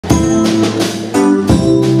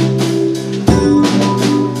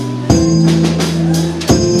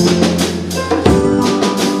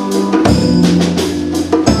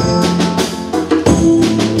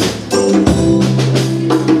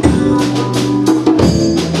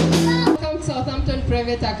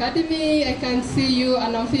Academy. I can see you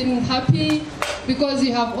and I'm feeling happy because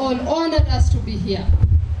you have all honored us to be here.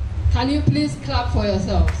 Can you please clap for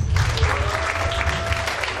yourselves?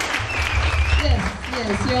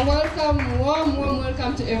 Yes, you're welcome. Warm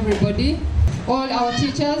welcome to everybody. All our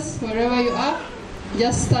teachers, wherever you are,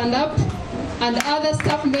 just stand up. And other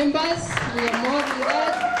staff members, we are more than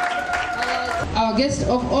that. Our guest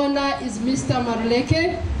of honor is Mr.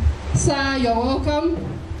 Maruleke. Sir, you're welcome.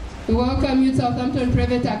 We welcome you to Southampton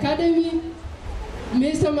Private Academy.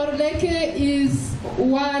 Mr. Maruleke is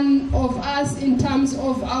one of us in terms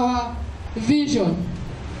of our vision.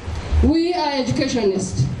 We are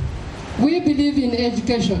educationists. We believe in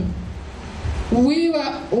education. We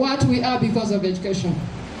were what we are because of education.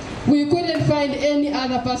 We couldn't find any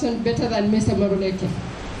other person better than Mr. Maruleke.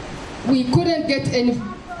 We couldn't get any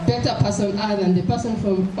better person other than the person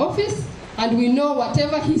from office, and we know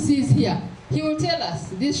whatever he sees here, he will tell us,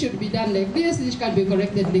 this should be done like this can be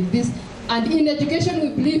corrected like this. And in education, we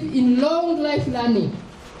believe in long life learning.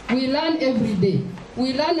 We learn every day.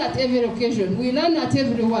 We learn at every occasion. We learn at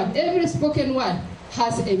every word. Every spoken word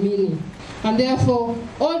has a meaning. And therefore,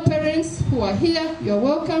 all parents who are here, you're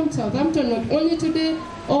welcome to Southampton, not only today,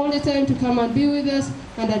 all the time, to come and be with us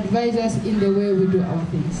and advise us in the way we do our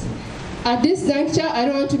things. At this juncture, I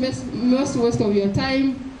don't want to waste of your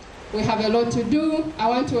time. We have a lot to do. I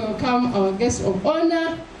want to welcome our guest of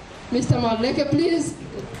honor, Mr. Maruleke. Please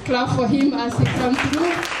clap for him as he comes through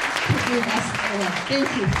to give us our. Thank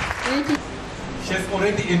you. Thank you. She has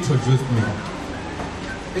already introduced me.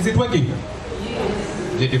 Is it working?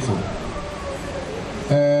 Yes. Beautiful.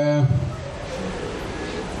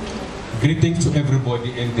 Greetings to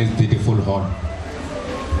everybody in this beautiful hall.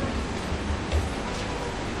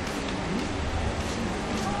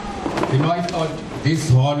 You know, I thought this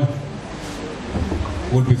hall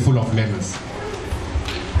would be full of learners.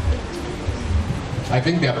 I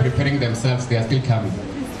think they are preparing themselves, they are still coming.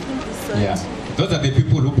 Yeah. Those are the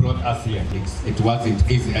people who brought us here. It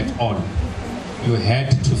wasn't easy at all. You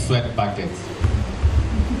had to sweat buckets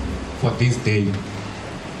for this day.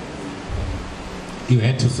 You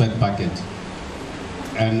had to sweat buckets.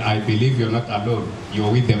 And I believe you're not alone.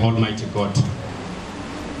 You're with the Almighty God.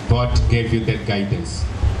 God gave you that guidance.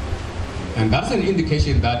 And that's an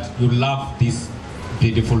indication that you love this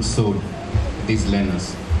beautiful soul, these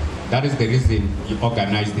learners. That is the reason you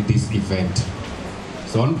organized this event.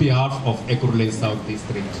 So on behalf of Ekurhuleni South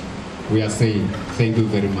District, we are saying thank you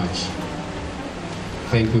very much.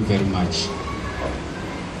 Thank you very much.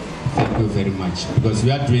 Thank you very much. Because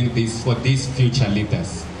we are doing this for these future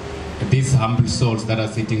leaders, these humble souls that are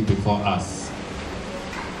sitting before us.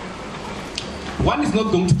 One is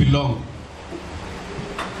not going to be long.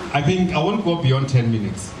 I think I won't go beyond 10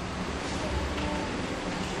 minutes.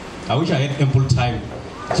 I wish I had ample time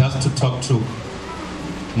just to talk to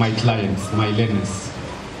my clients, my learners.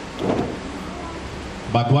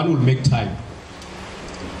 But one will make time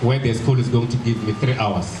where the school is going to give me 3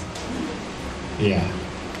 hours. Yeah.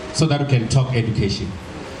 So that we can talk education.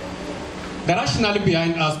 The rationale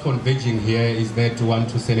behind us converging here is that we want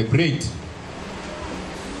to celebrate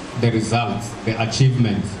the results, the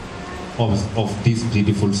achievements of these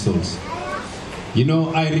beautiful souls. You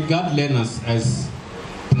know, I regard learners as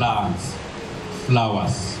plants,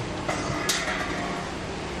 flowers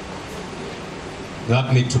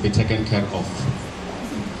that need to be taken care of.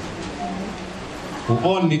 We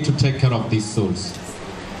all need to take care of these souls.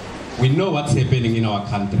 We know what's happening in our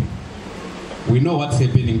country. We know what's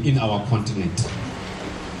happening in our continent.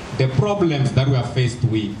 The problems that we are faced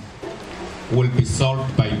with will be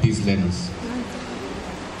solved by these learners.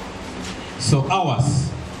 So ours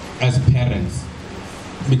as parents,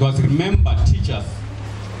 because remember, teachers,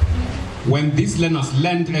 when these learners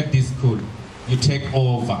land at this school, you take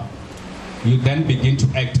over. You then begin to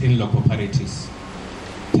act in local cooperatives.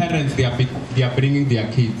 Parents, they are bringing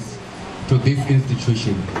their kids to this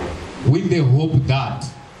institution with the hope that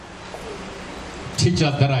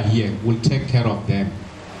teachers that are here will take care of them.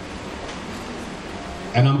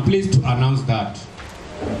 And I'm pleased to announce that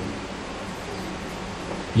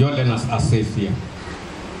your learners are safe here.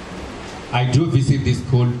 I do visit this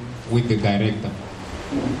school with the director.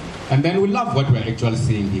 And then we love what we're actually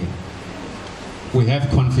seeing here. We have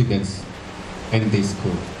confidence in this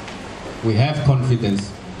school. We have confidence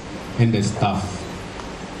in the staff.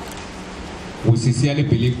 We sincerely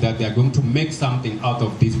believe that they are going to make something out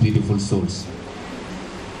of these beautiful souls.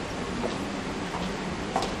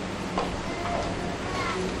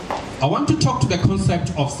 I want to talk to the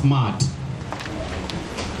concept of SMART.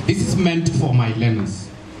 This is meant for my learners.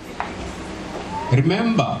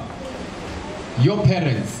 Remember, your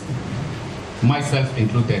parents, myself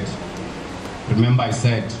included, Remember I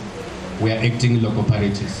said we are acting local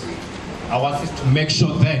priorities. Ours is to make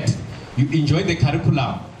sure that you enjoy the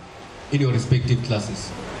curriculum in your respective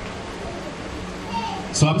classes.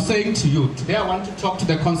 So I'm saying to you, today I want to talk to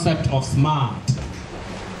the concept of SMART.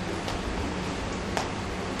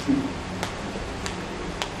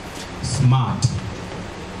 SMART.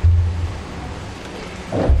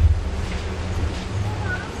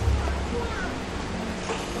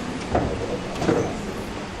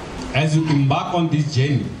 As you embark on this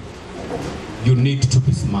journey, you need to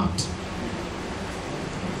be smart.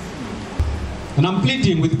 And I'm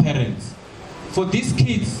pleading with parents, for these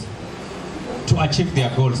kids to achieve their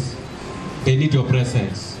goals, they need your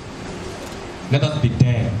presence. Let us be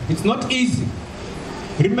there. It's not easy.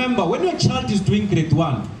 Remember, when your child is doing grade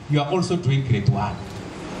 1, you are also doing grade 1.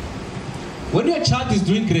 When your child is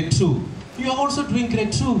doing grade 2, you are also doing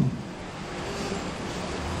grade 2.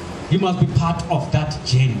 You must be part of that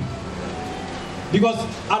journey. Because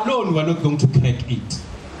alone, we are not going to crack it.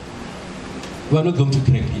 We are not going to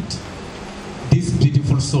crack it. These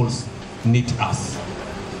beautiful souls need us.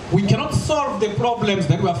 We cannot solve the problems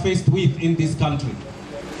that we are faced with in this country.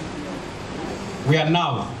 We are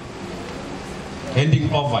now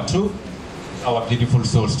handing over to our beautiful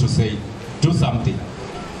souls to say, do something.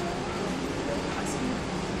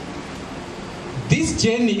 This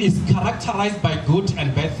journey is characterized by good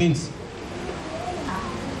and bad things.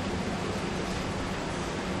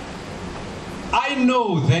 I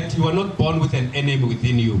know that you are not born with an enemy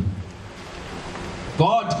within you.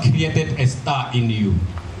 God created a star in you.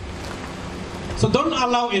 So don't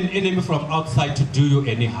allow an enemy from outside to do you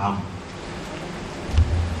any harm.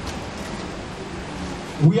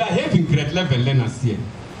 We are having grade level learners here.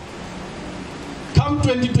 Come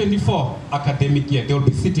 2024 academic year, they will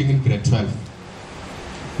be sitting in grade 12.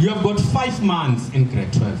 You have got 5 months in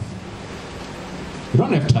grade 12. You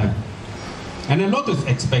don't have time. And a lot is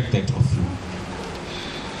expected of you.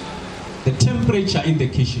 The temperature in the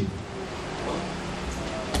kitchen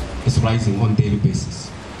is rising on a daily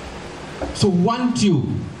basis. So want you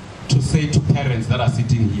to say to parents that are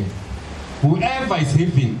sitting here, whoever is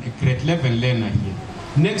having a grade 11 learner here,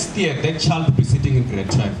 next year that child will be sitting in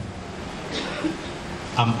grade 12.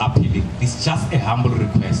 I'm appealing. It's just a humble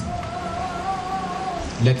request.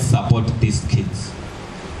 Let's support these kids.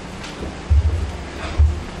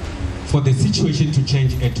 For the situation to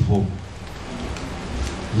change at home,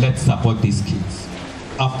 let's support these kids.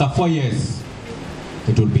 After 4 years,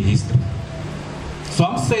 it will be history. So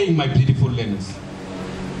I'm saying, my beautiful learners,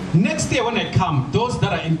 next year when I come, those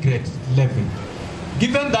that are in grade 11,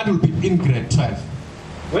 given that will be in grade 12,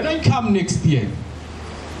 when I come next year,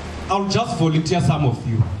 I'll just volunteer some of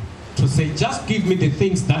you to say, just give me the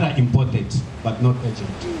things that are important, but not urgent.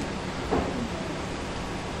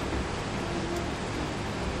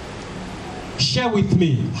 Share with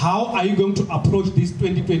me, how are you going to approach this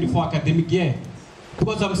 2024 academic year?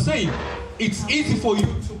 Because I'm saying, it's easy for you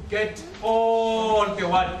to get all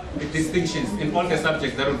the distinctions in all the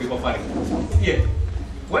subjects that will be offering. Yeah.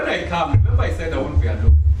 When I come, remember I said I won't be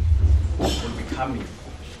alone. Will be coming,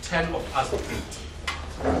 10 of us of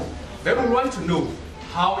 8. They will want to know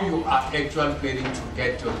how you are actually planning to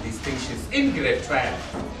get your distinctions in grade 12.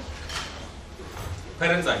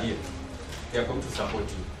 Parents are here. They are going to support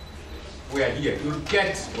you. We are here. You'll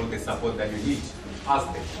get all the support that you need. Ask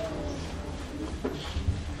them.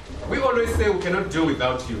 We always say we cannot do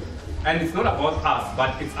without you. And it's not about us,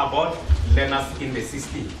 but it's about learners in the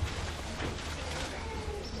system.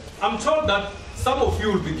 I'm told that some of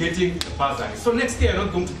you will be getting a bursary. So next year, I'm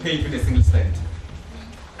not going to pay even a single cent.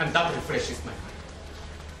 And that refreshes my mind.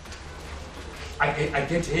 I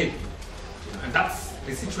get happy. And that's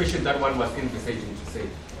the situation that one was envisaging to say,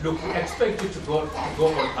 look, we expect you to go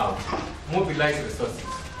all out, mobilize resources.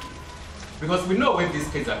 Because we know where these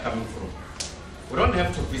kids are coming from. We don't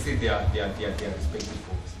have to visit their respective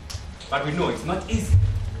homes. But we know it's not easy.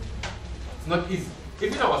 It's not easy.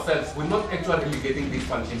 Even ourselves, we're not actually relegating this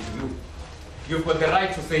function to you. You've got the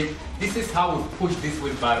right to say, this is how we push this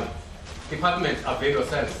wheelbarrow. Department, avail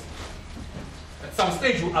yourselves. At some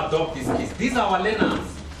stage, you adopt these kids. These are our learners.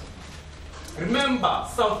 Remember,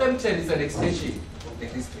 Southampton is an extension of the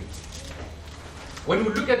district. When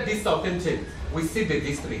we look at this Southampton, we see the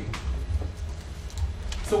district.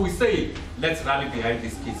 So we say, let's rally behind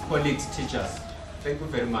these kids. Colleagues, teachers, thank you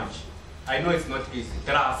very much. I know it's not easy.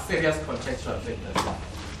 There are serious contextual factors.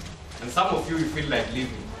 And some of you feel like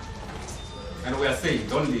leaving. And we are saying,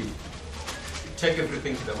 don't leave. Take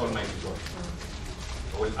everything to the Almighty God.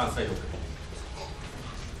 I will answer your question.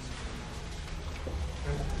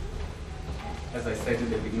 As I said in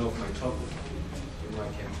the beginning of my talk, I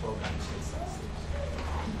can talk and chase.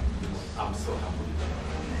 I'm so happy.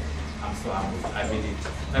 I'm so happy. I mean it.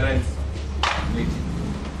 Parents, please,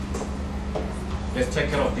 let's take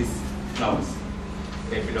care of these flowers.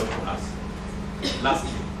 They belong to us.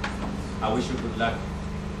 Lastly, I wish you good luck.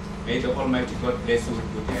 May the Almighty God bless you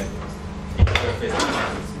with good health.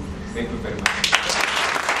 Thank you very much.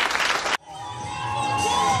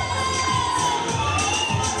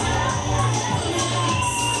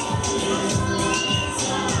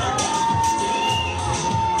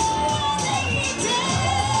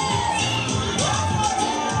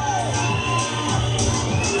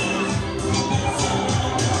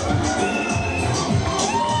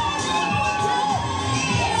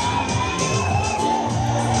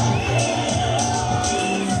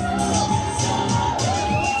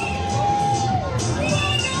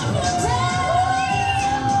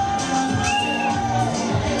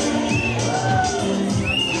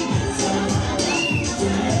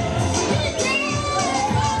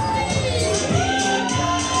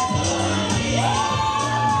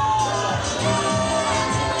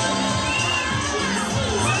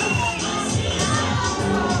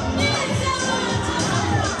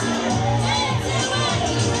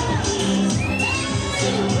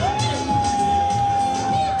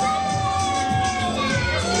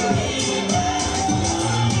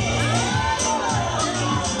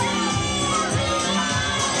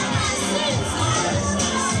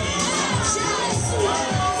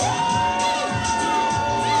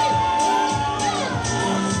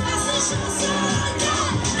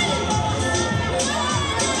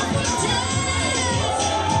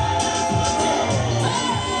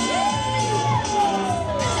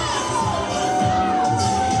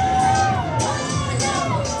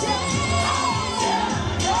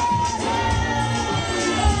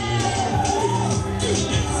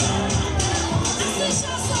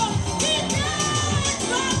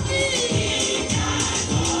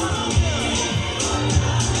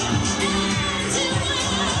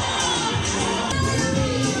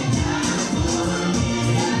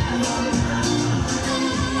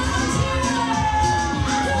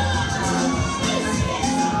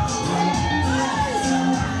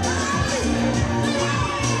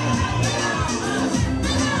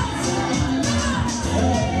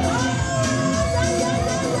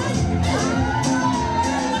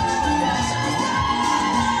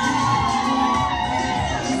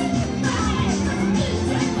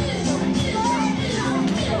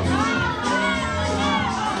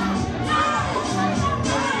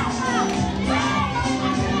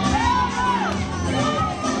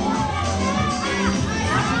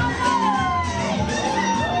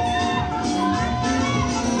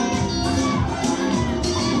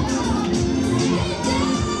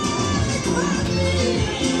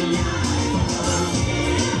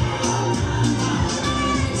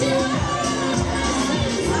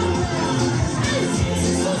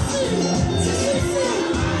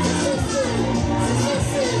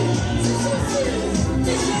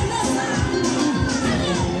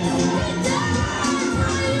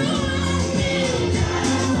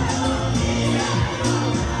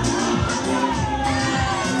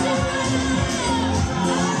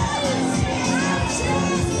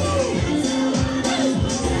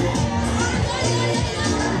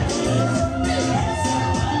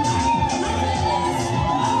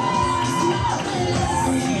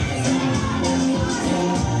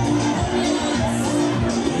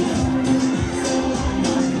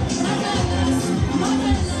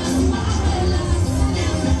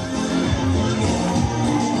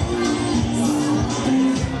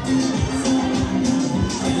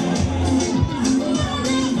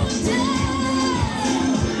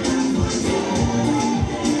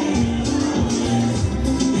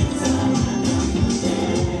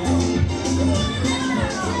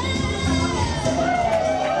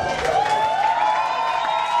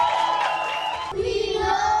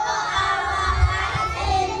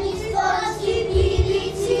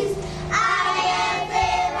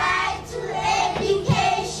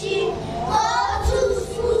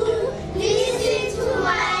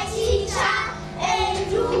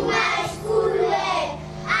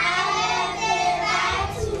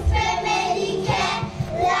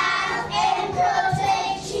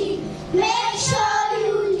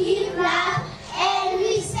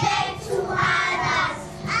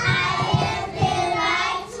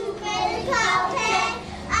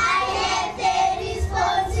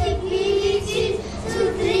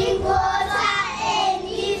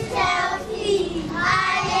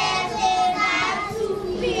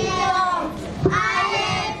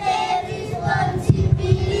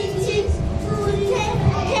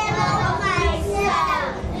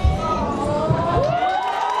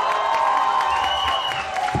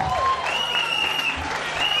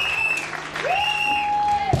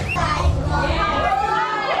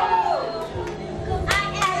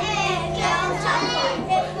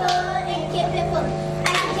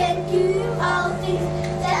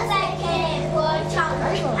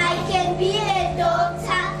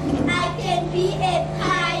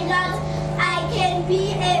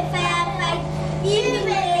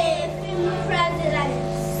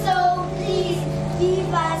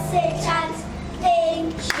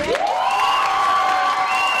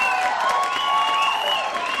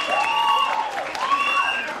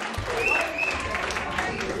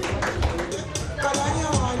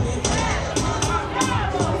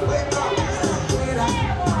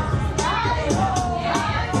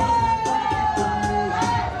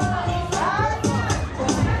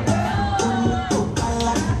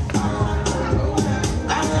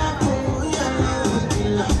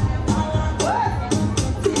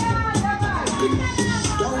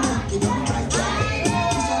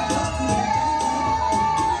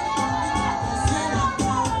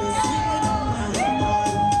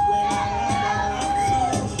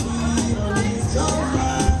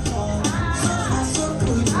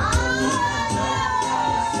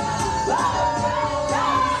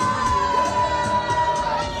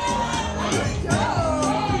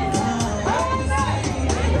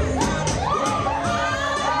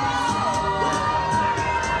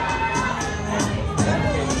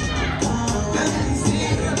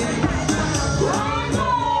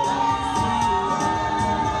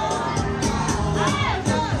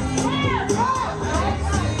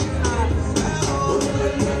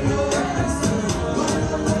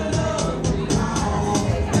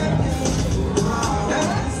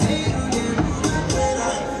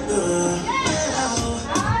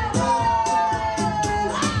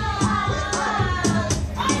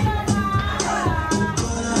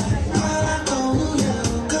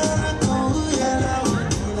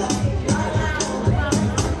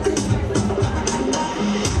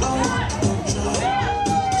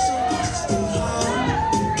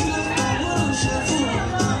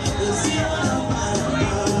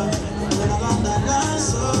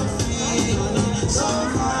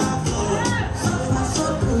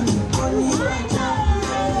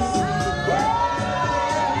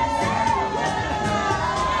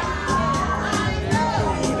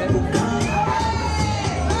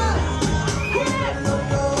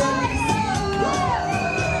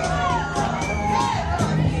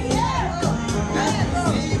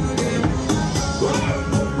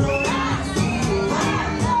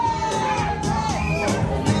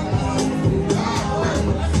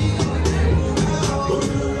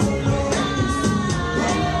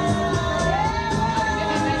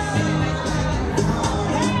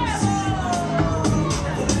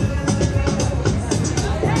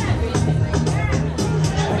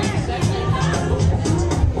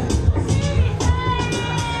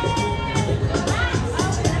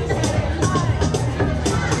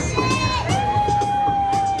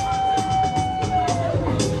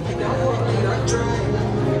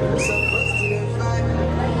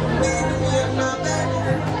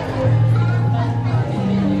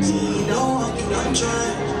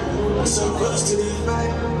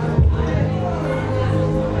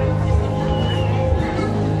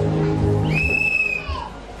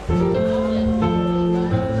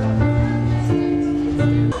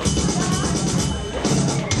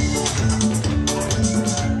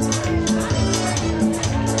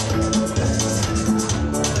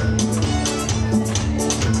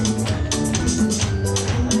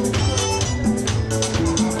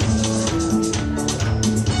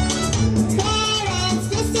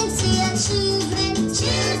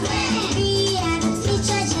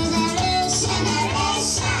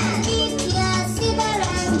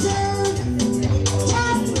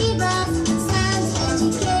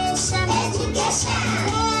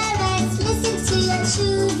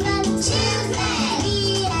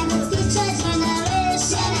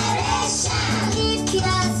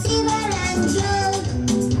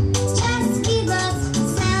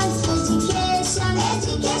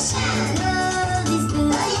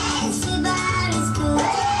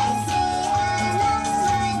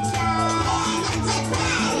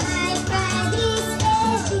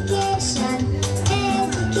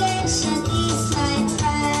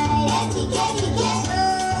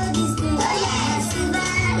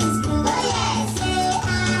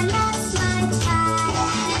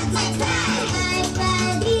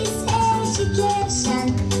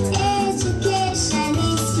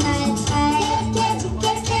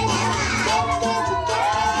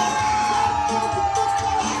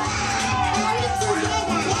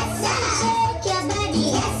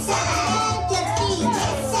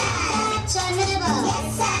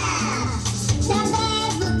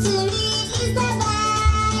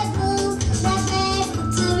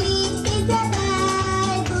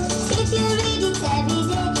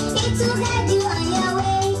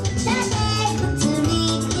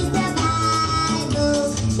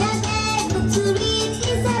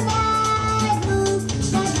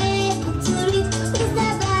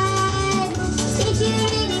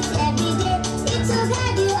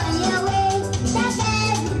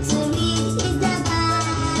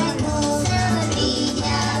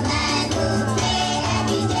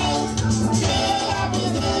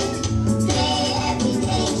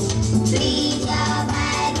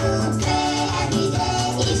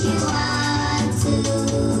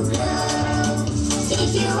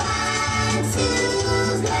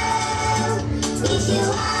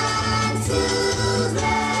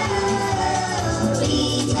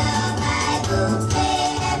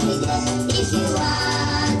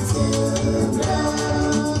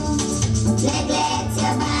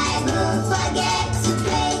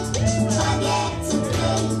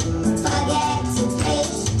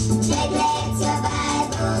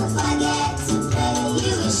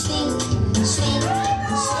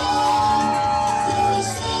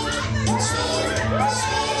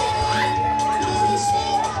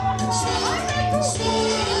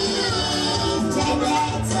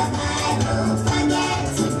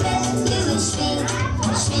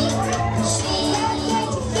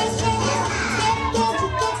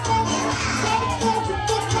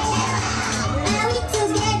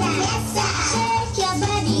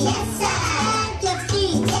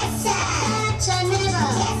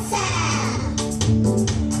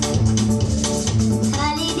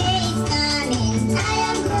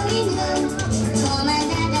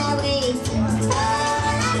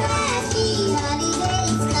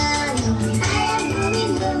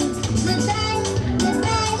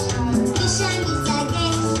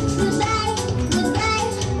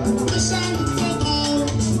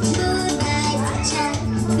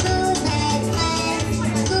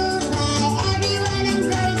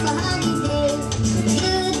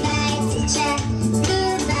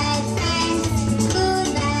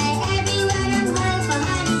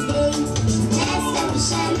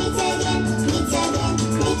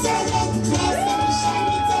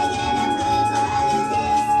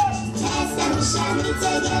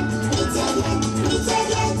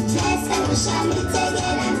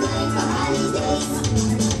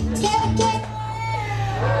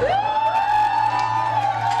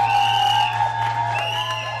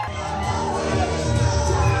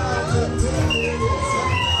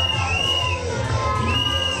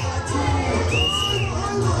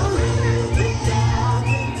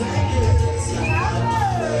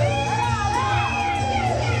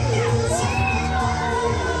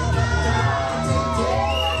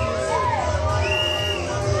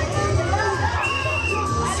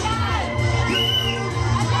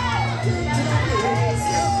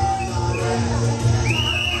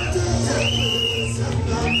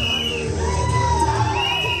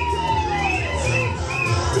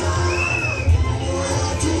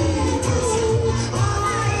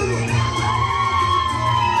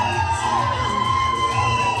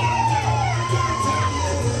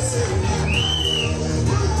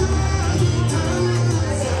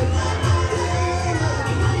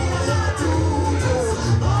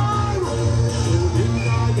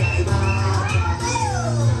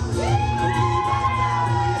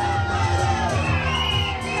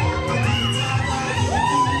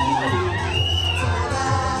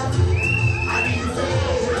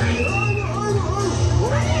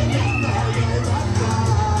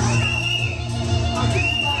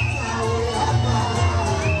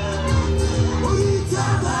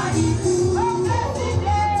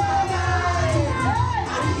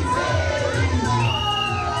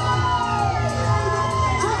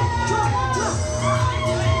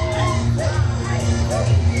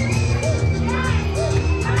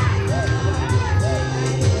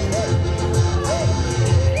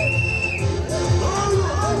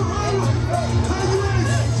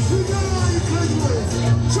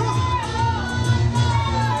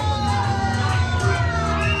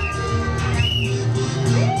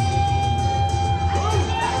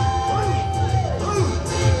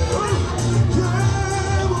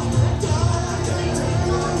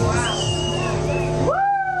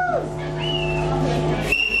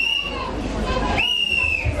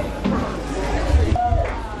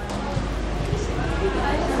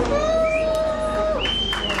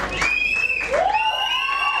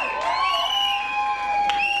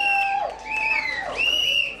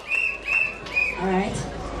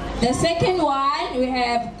 The second one, we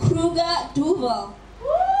have Kruger Duval.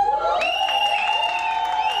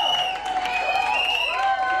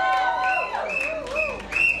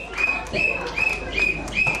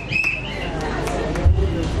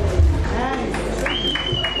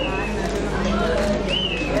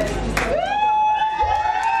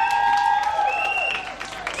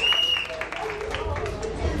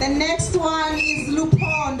 The next one is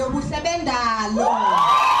Lupondo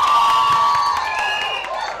Busebendalo.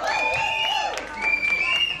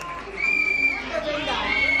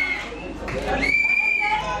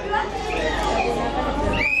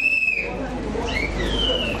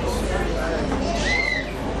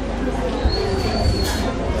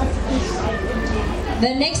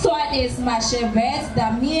 The next one is Macheves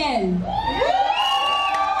Damien.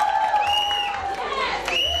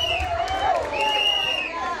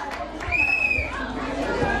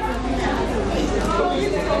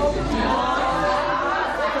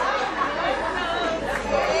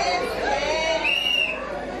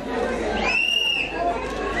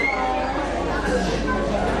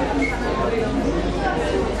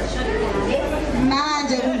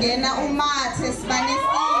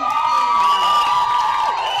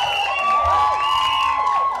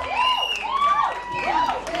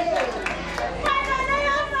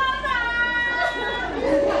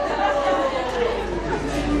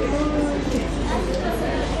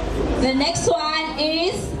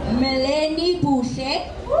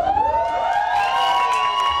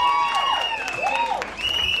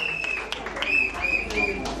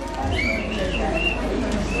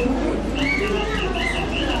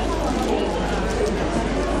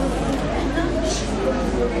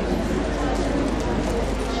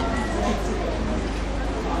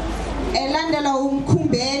 Elandela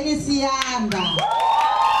umkhumbeni siyanda.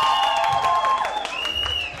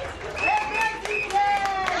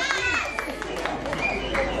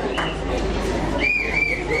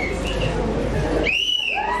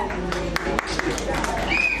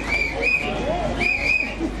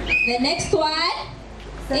 The next one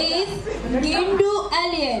is Gindu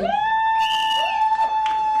Alien.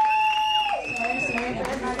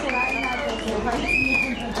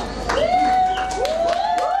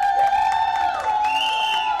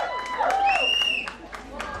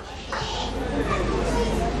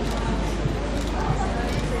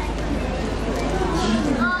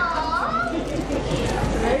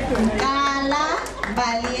 Kala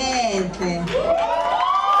Valiente.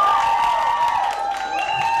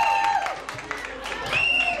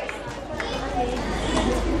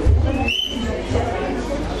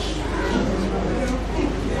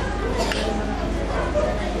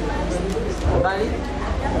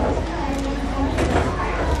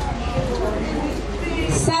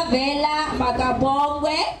 Savela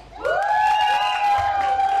Magabongwe.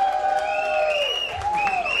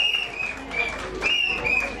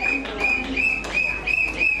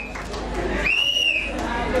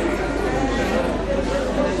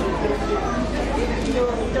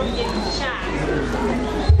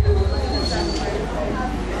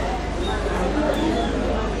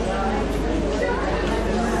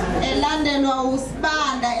 Elandelwa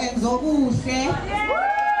usibanda enzobuhle.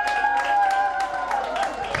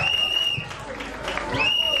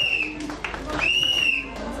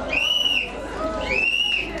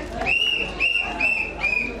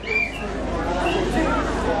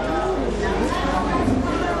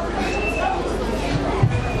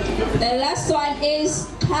 The last one is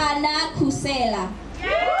Kana Kusela.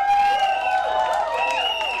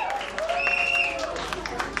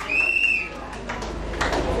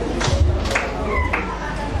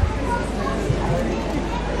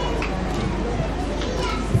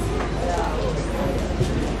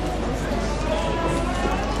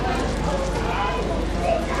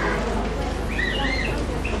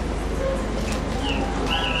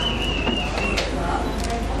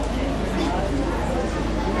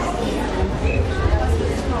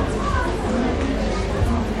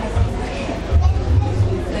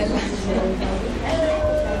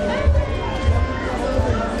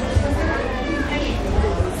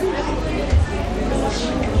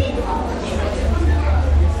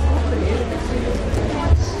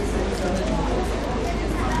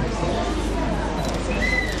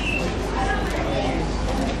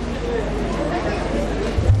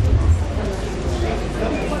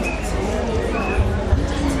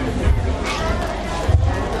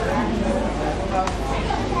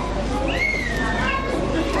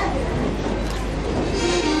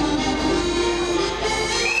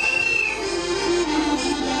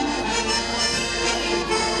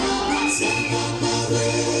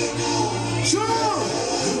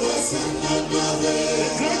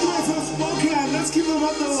 Let's give them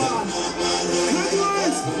up the one.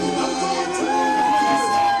 Graduates, I'm going to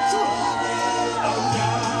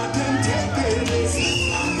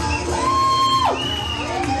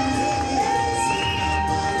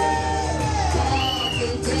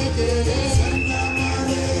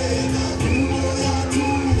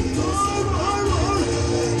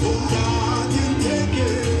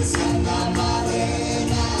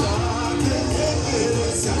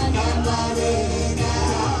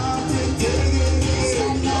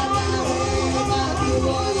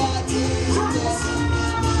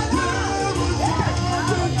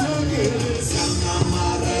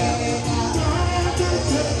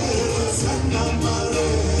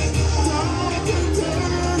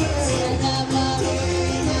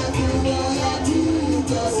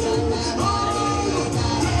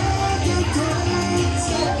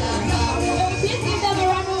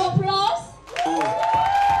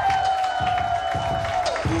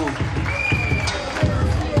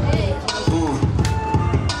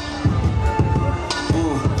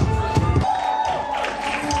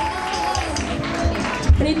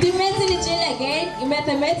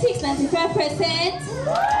Mathematics 95%.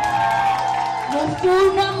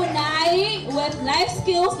 Mufuna Munai with life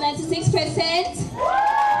skills 96%.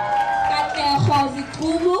 Katleho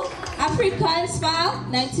Zikubu African Spell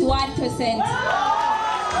 91%.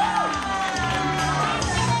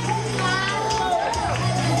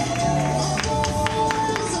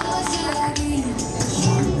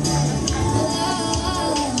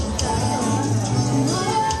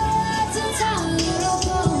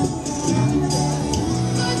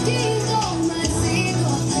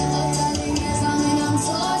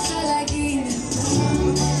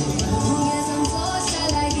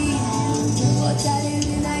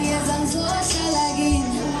 I'm so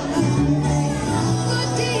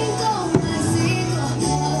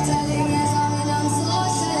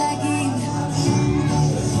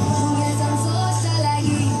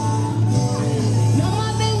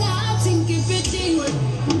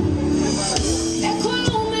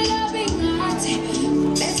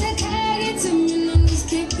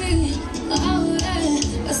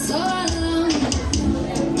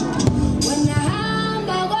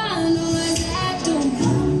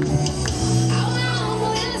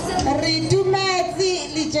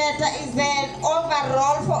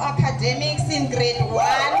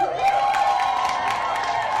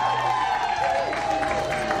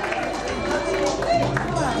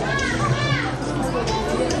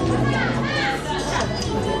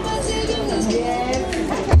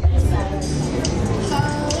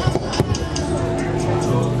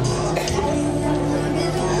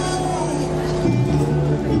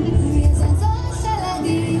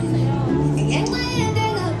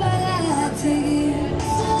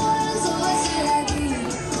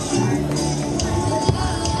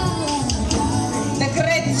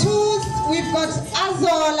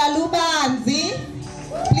Lubanzi,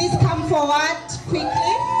 please come forward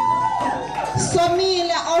quickly.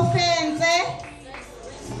 Somila Offense.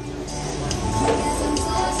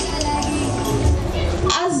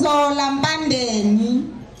 Azola Mbandeni.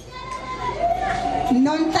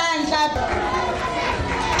 Nontanta.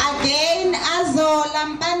 Again, Azola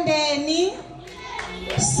Mbandeni.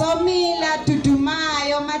 Somila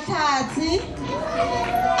Tutumayo Matati.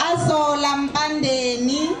 Azola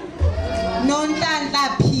Mbandeni. Nontanta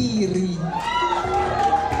Piri.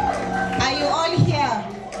 Are you all here?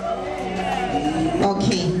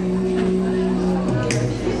 Okay.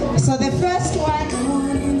 So the first one.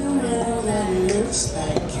 Looks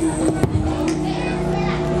like you.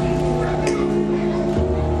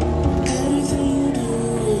 Everything you do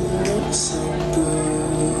looks so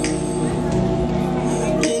good.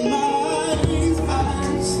 In my eyes, I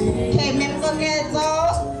see. Okay, Membogezo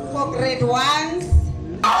for grade 1.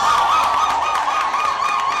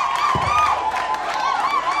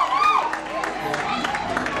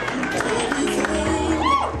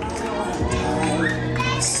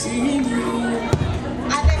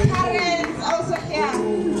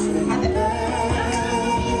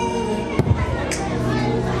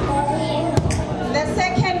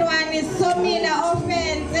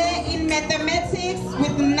 Mathematics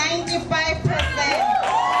with 95%.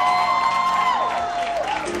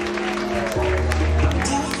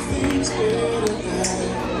 Nothing's better than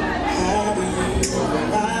having you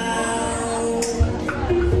around.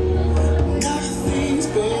 Nothing's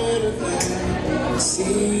better than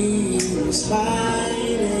seeing you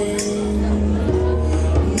smiling.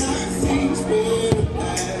 Nothing's better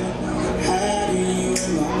than having you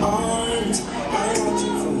in my arms. I want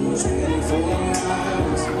you for 24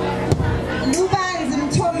 hours. Lubanzi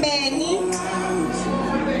Mtombeni.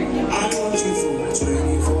 I want you for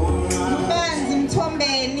 24 hours. Lubanzi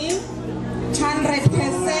Mtombeni. 100%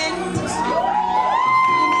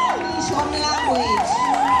 in English home language.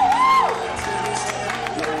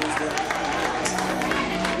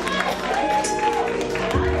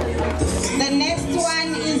 The next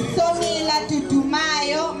one is Somila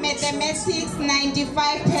Tutumayo, mathematics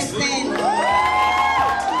 95%.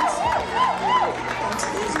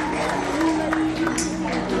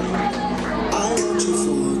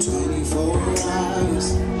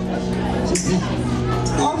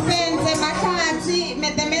 Offense Makati,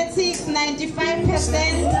 mathematics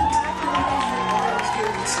 95%.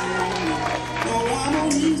 No, I'm a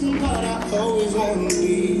reason, but I always want to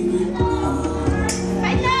be. I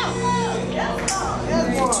know.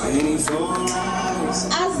 24 hours.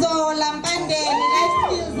 Azola Mbandeni, life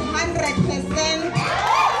skills 100%.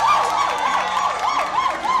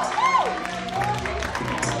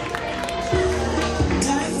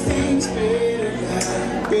 Nothing's better than.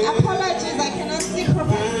 Apologies, I cannot see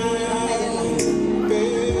properly.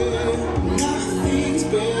 Nothing's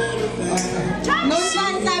better than.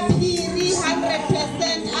 Nonzanza Piri,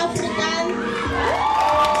 100% African.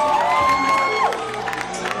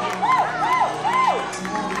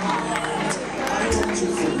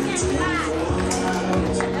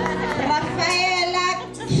 Rafaela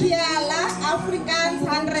Kiala, Africans,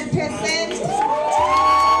 100%.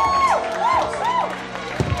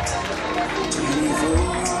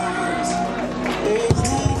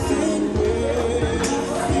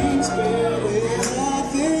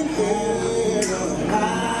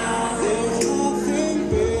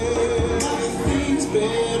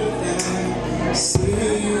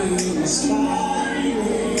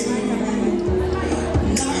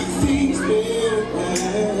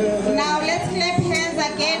 Now let's clap hands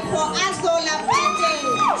again for Azola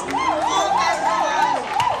Mbandeni.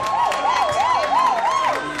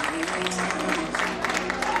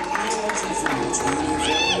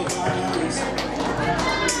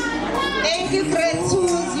 Thank you, grade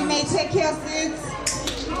 2s. You may take your seats.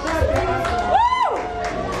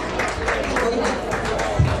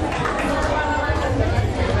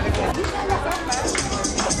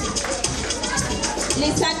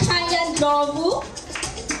 Lisakanya Ndlovu.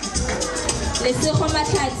 Lesego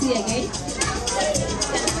Matlhatsi again.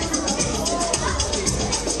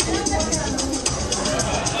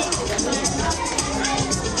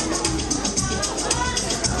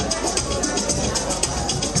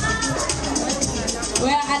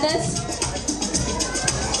 Where are others?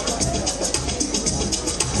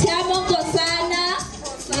 Tiamo Nkosana,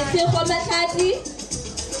 Lesego Matlhatsi,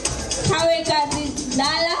 Kawekazi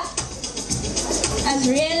Nala,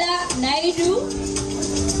 Azriela Naidu.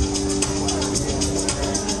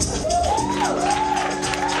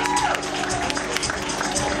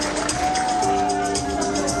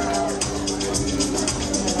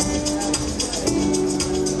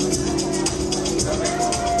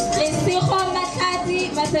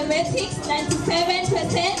 Mathematics,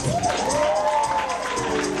 97%.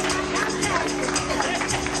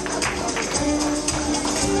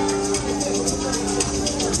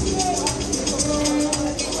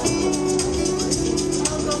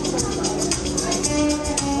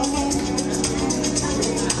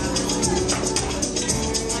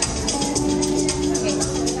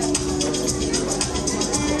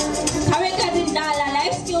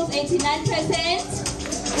 Life skills 89%.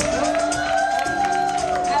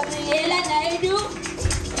 Gabriela Naidu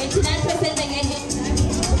 89% again.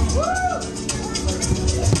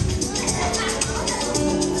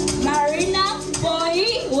 Marina Boy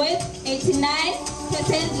with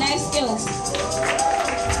 89% life skills.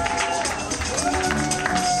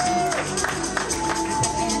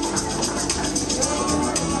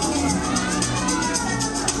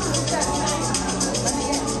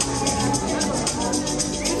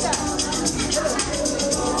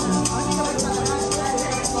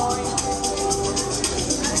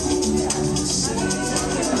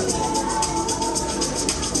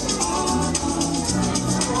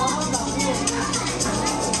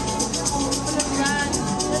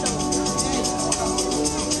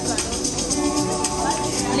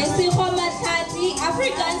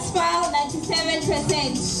 African Spell,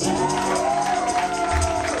 97%.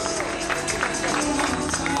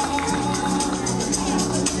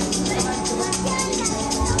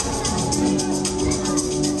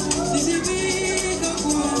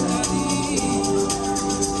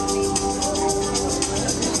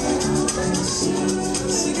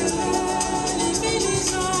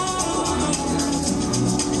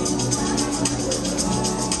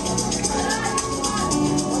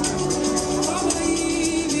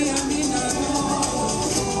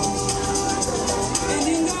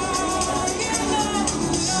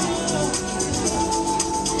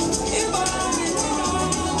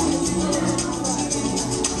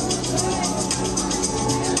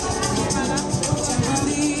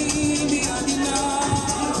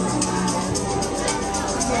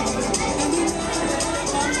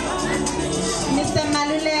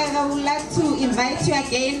 I would like to invite you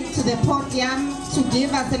again to the podium to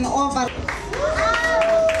give us an overview.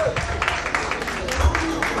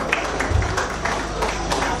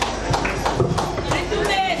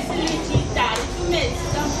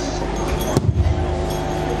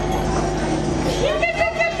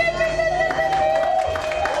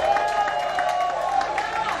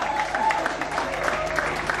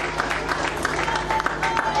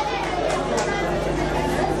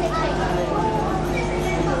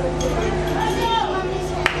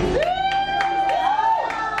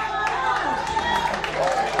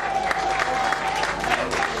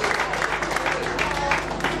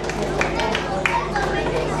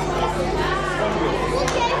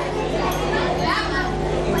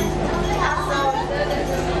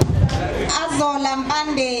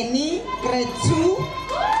 Grade 2.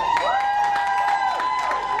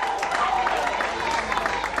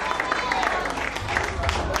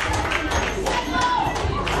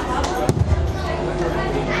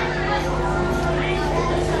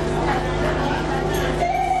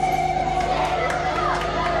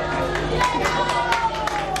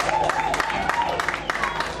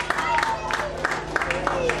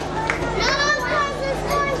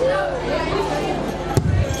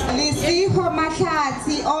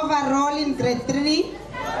 Overall in grade 3.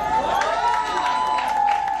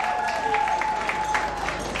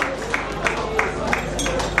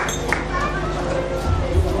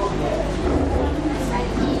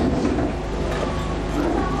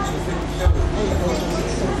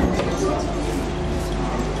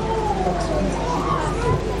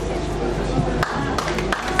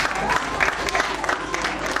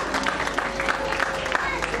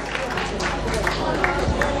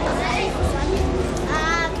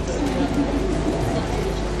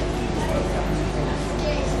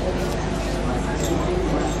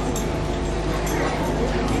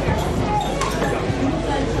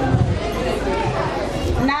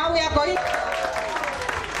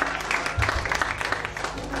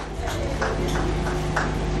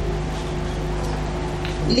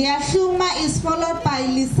 Liashuma is followed by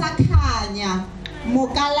Lisakanya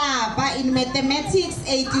Mokalaba in mathematics,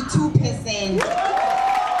 82%.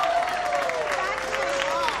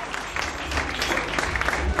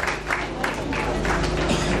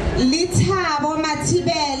 Litabo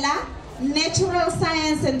Matibela, natural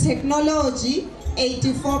science and technology,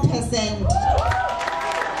 84%.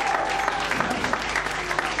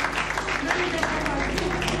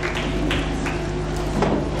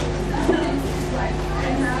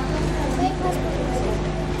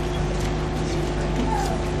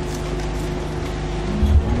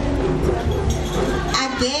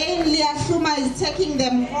 is taking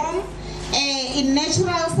them home. In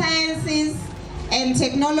natural sciences and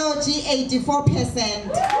technology, 84%.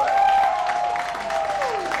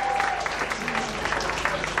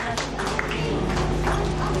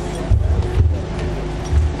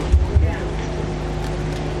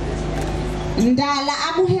 Ndala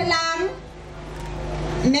Amuhelam,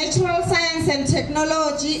 natural science and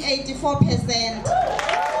technology, 84%.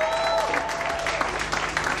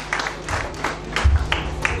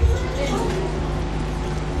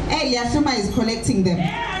 Liasuma is collecting them.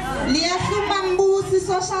 Liasuma Mbusi,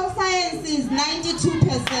 social sciences, 92%.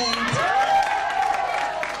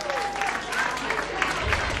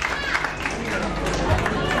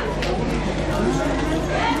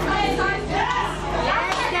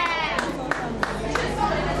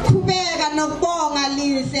 Kubeka nokubonga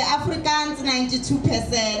lihle, Afrikaans,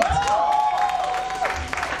 92%.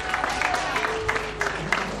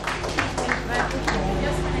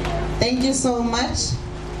 Thank you so much.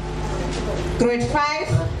 Grade 5.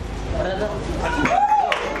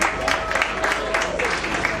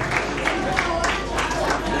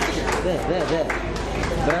 There.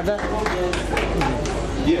 Brother.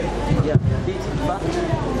 Yeah. Yeah. Back.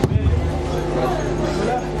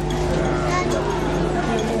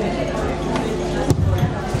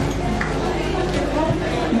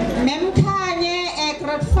 Memkhanye,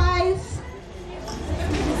 grade 5.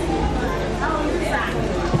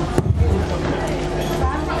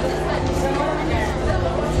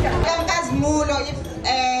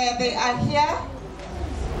 If they are here,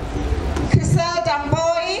 Christina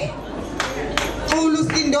Damboi, Ulu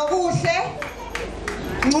Sindobuhle,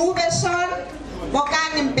 Mubeshon,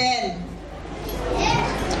 Bokan Bell.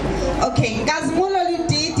 Okay, Gazmulo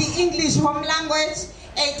Luditi, English home language,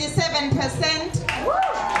 87%.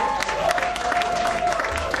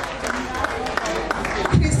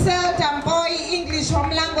 Christina Damboi, English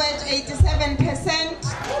home language, 87%.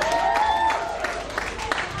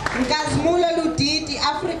 Gazmulo Luditi,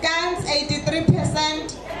 Afrikaans,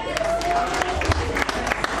 83%.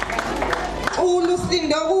 Ulu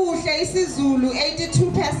Sindobuhle, isiZulu,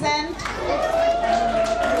 82%.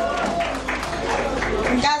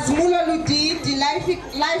 Gazmulo Luditi,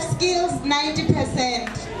 life skills, 90%.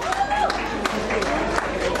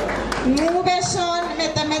 Ngubeshon,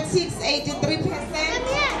 mathematics, 83%.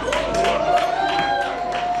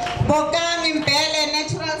 Bokang Mbele,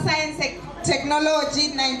 natural science technology,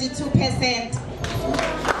 92%.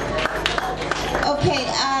 Okay,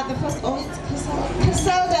 the first,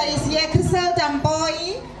 Criselda is here. Criselda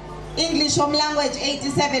Mboi, English home language,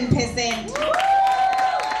 87%.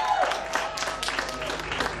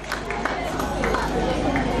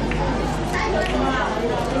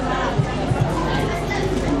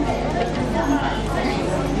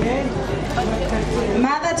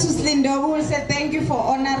 Mother to Slindobuhle said thank you for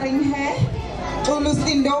honoring her. Ulu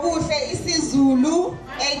Slindobuhle isiZulu,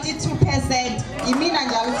 82%. Imina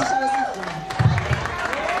njalo sisho isiZulu.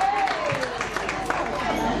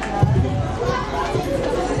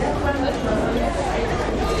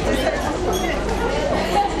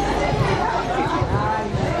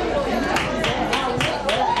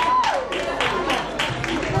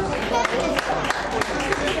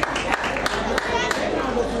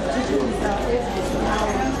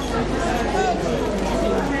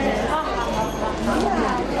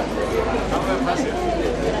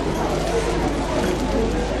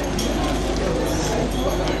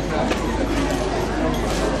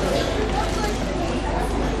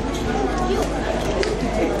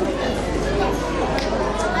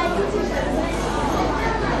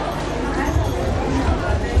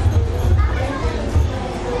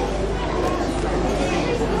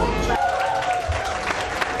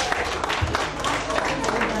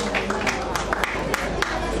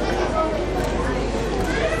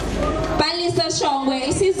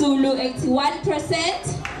 Zulu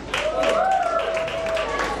 81%.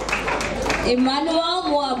 Emmanuel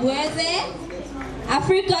Mwabweze,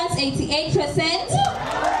 Afrikaans 88%.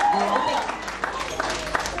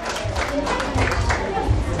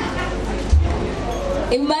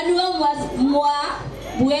 Emmanuel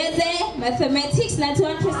Mwabweze, mathematics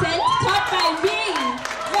 91%, taught by me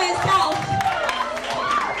myself.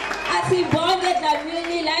 Asibonge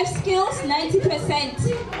Damini, life skills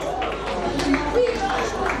 90%.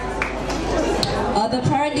 The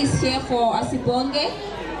parent is here for Asibonge.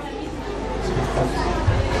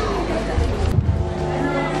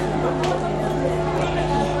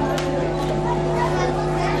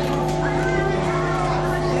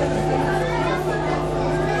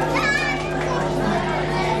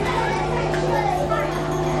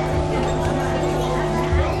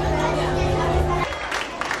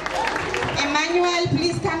 Emmanuel,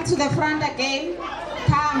 please come to the front again.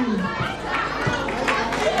 Come.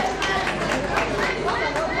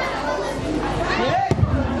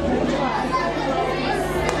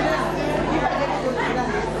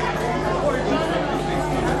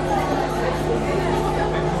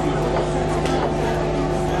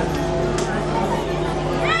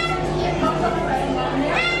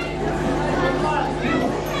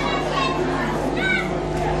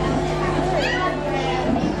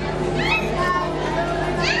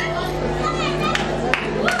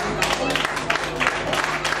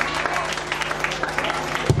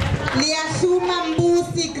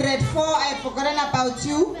 Grade 4, I've forgotten about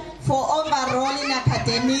you. For overall in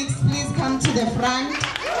academics, please come to the front.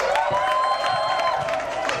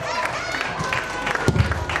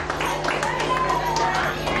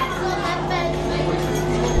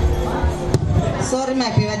 Sorry, my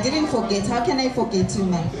baby, I didn't forget. How can I forget you,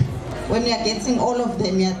 man? When you're getting all of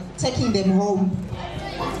them, you're taking them home.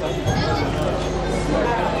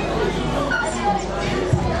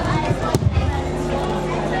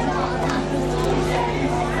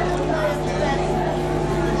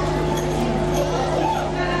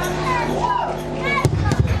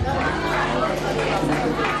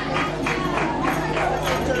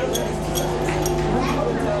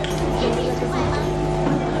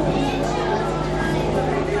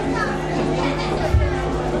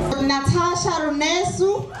 Natasha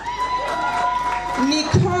Runesu,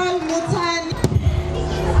 Nicole Mutani,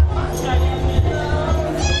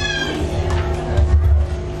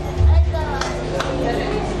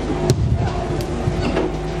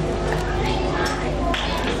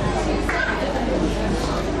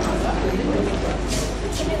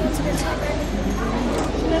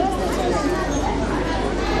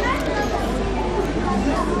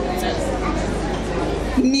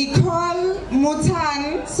 Nicole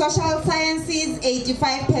Mutan, Social Sciences,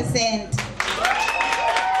 85%.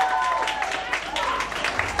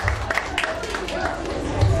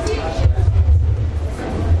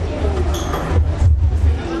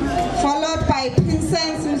 Followed by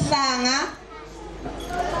Princess Mhlanga.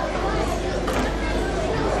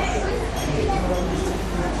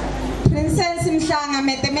 Princess Mhlanga,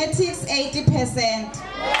 Mathematics, 80%.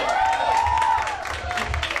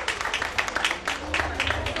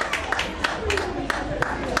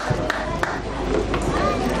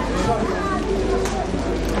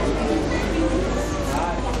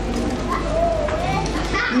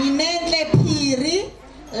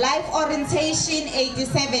 Life orientation,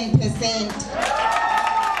 87%.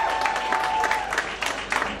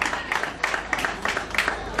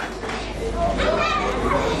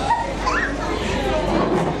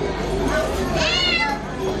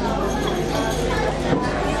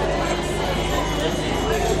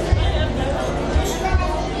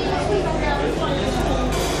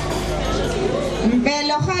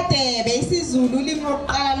 Mbelo Khadebe isiZulu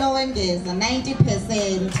limqala lowengeza,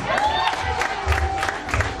 90%.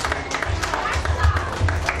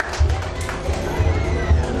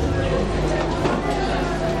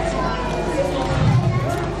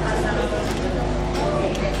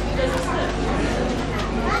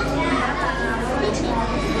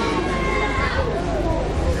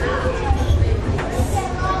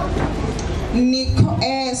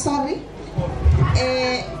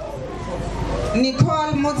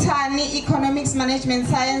 Nicole Mutani, Economics Management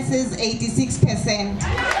Sciences, 86%.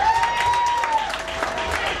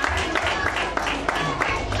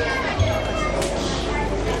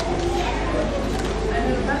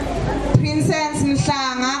 Princess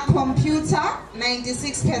Mhlanga, Computer,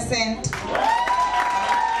 96%.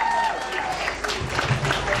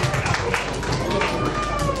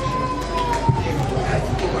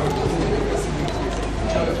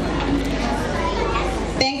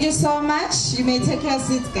 Thank you so much. You may take your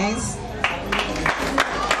seats, guys.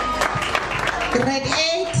 Grade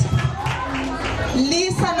 8,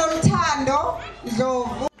 Lisa Noltando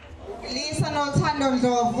Ndlovu. Lisa Noltando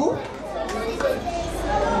Ndlovu.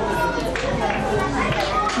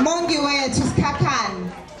 Mongi wethu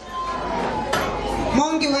Skakane.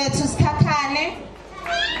 Mongi wethu Skakane.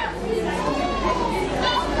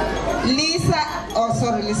 Lisa, oh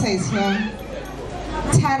sorry, Lisa is here.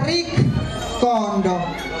 Tariq Gondo.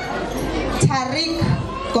 Tariq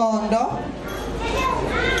Gondo.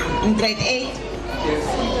 In grade 8.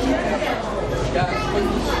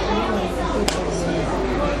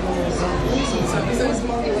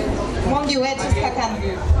 Mongi wethu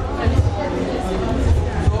Skakane.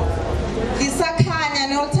 Lisa Khanya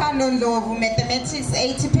Noltando Ndlovu, Mathematics,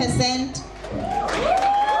 80%.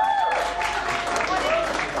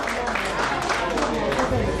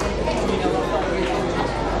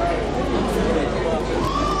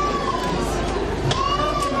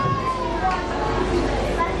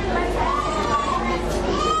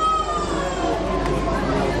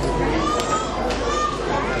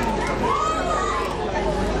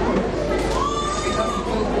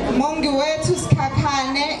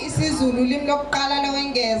 Khane isiZulu limi lokuqala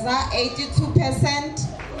lowengeza 82%.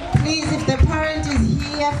 Please, if the parent is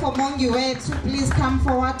here for Mongiwethu, please come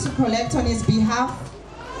forward to collect on his behalf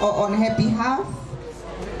or on her behalf.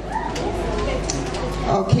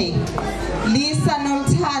 Okay. Lisa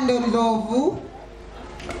Nolthando Ndlovu,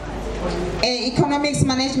 Economics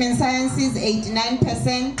Management Sciences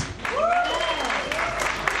 89%.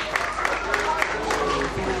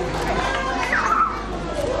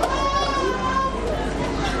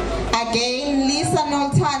 Again, Lisa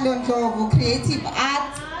Nolthando Ndlovu, Creative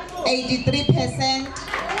Arts 83%.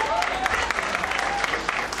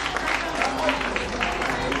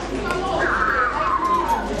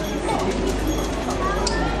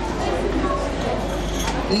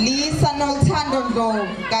 Lisa Nolthando Ndlovu,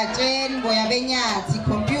 Gajen Boyabenyati,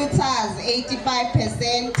 Computers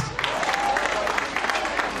 85%.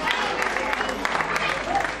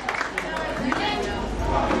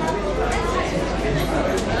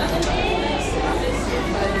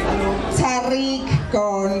 Tariq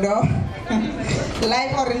Gondo,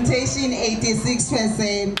 Life Orientation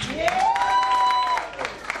 86%.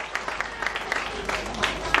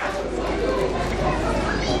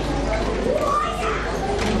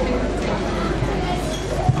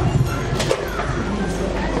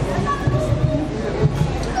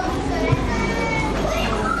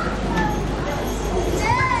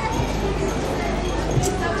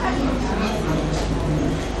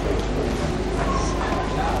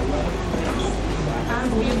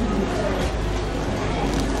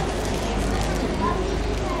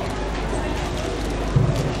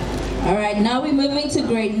 All right, now we're moving to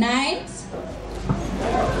grade 9.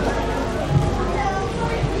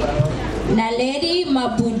 Naledi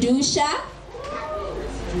Mabudusha,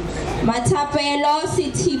 Matapelo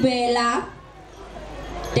Sitibela,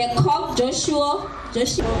 Dekok Joshua.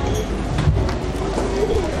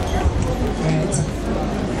 Right.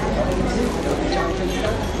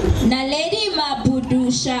 Naledi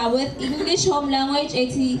Mabudusha with English home language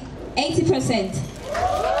 80%.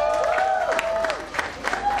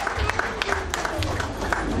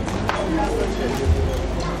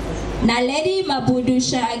 Naledi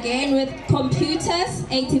Mabudusha again with computers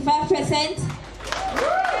 85%.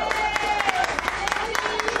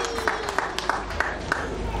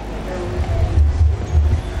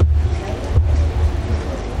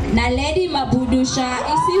 Naledi Mabudusha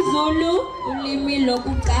isiZulu ulimi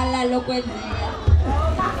lokuqala lokwenzeka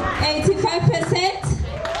 85%.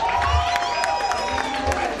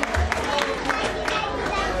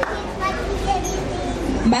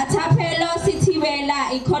 Matapelo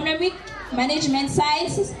Sitibela Economic Management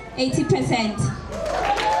Sciences 80%.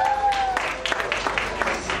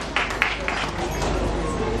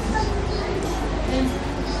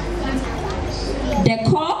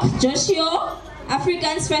 Dekok Joshua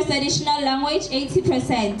African's first additional language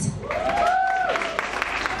 80%.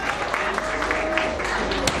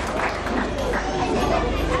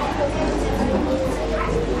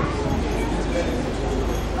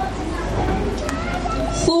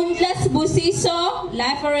 Busiso,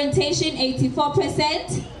 life orientation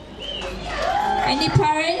 84%. Any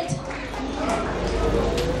parent?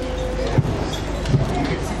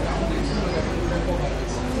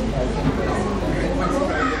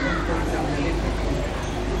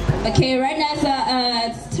 Okay, right now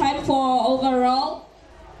it's time for overall.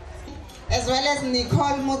 As well as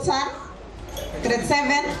Nicole Mutan, grade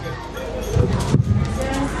 7.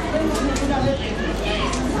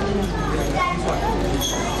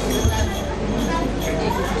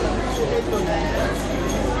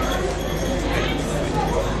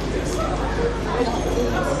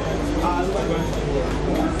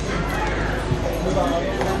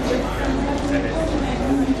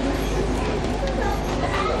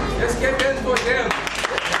 Let's get this for them.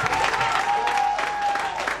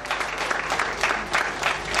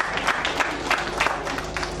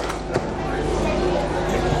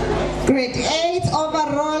 Grade 8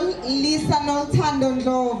 overall, Lisa Nolthando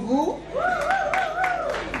Ndlovu.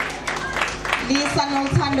 Lisa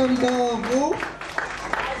Nolthando Ndlovu.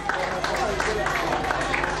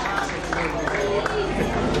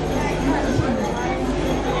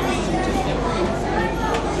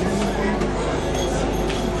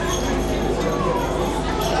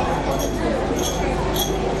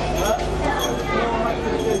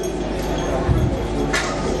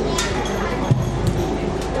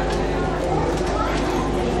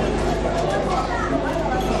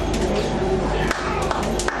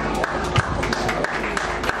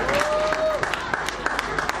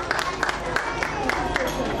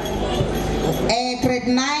 Grade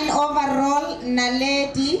 9 overall,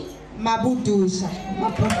 Naledi Mabudusha.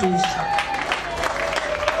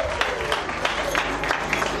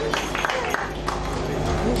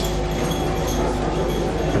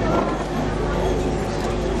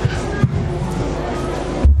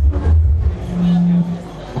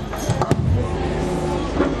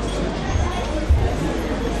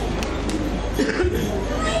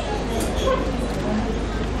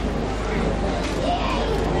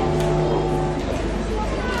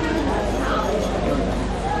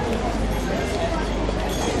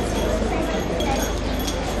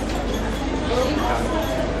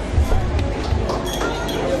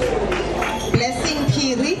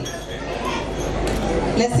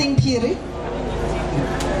 Phiri.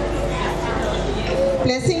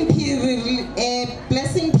 Blessing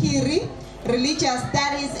Phiri, religious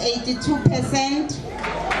studies 82%.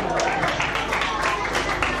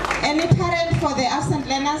 Any parent for the absent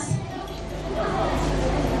learners?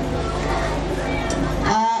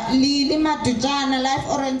 Lili Madujana, life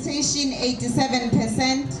orientation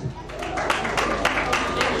 87%.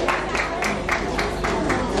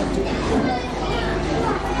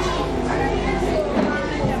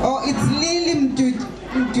 Oh, it's Lili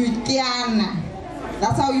Mdukiana.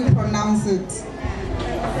 That's how you pronounce it.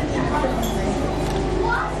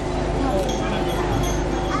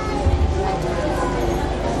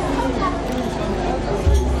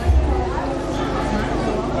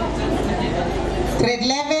 Grade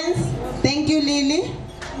 11s, thank you Lily.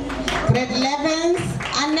 Grade 11s,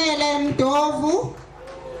 Anele Mdovu,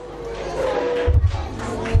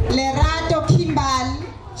 Lerato Kimbal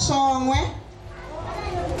Shongwe,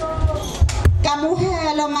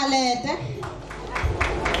 Kamuhelo Malete,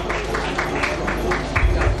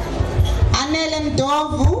 Anele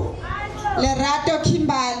Mdovu, Lerato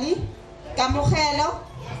Kimbali, Kamuhelo.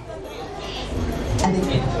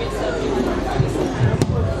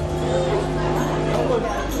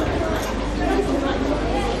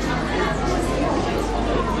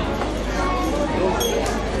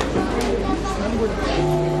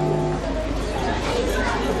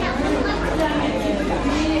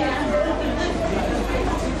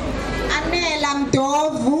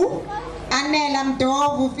 Anela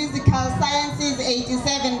Mdovu, physical sciences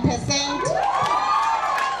 87%.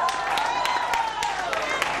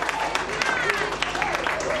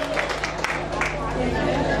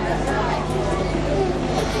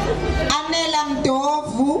 Anela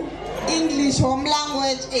Mdovu, English home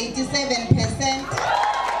language 87%.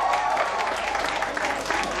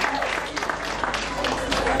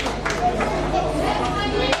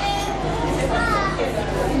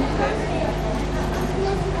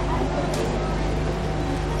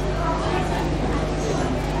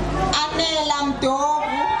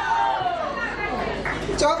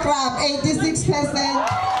 Geography 86%.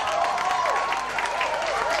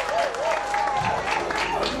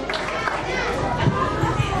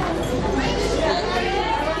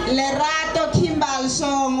 Lerato Kimbal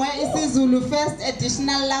Shongwe, isiZulu first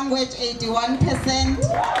additional language 81%.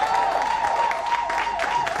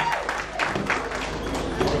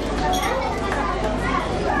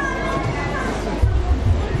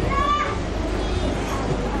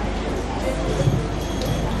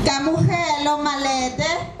 Kamuhelo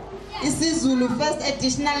Malete, isiZulu first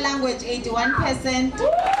additional language 81%.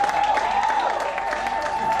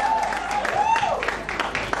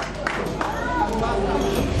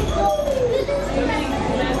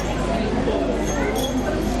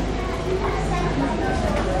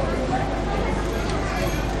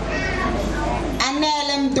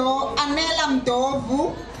 Anela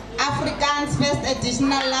Mdovu, Afrikaans first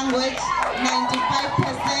additional language 95%.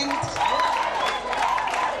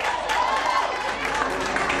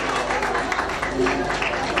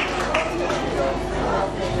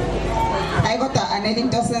 I got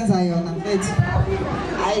Anela Dawson's ayona mfethu.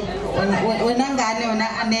 When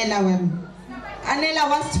Anela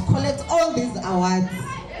wants to collect all these awards.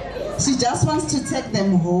 She just wants to take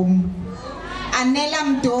them home. Anela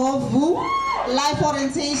Mdovu, life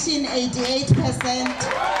orientation 88%.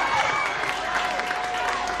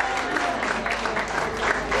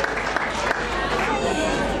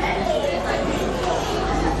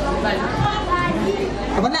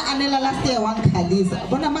 Abona Anela last year wankhalisa.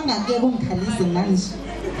 Abona mangake kumkhalisa manje.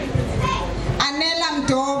 Anela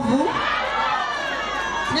Mdovu.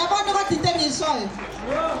 Niyabona kodwa into engishoyo.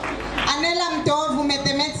 Anela Mdovu,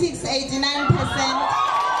 mathematics 89%.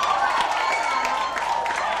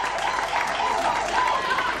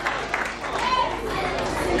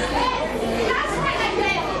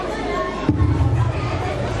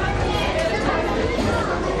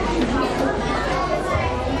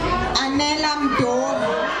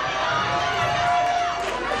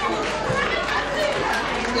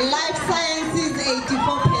 Life sciences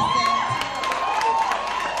 84%.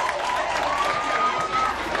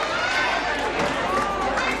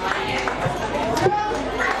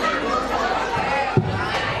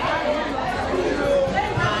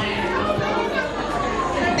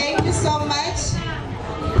 Thank you so much.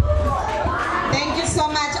 Thank you so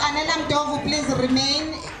much. Anela Mdovu, please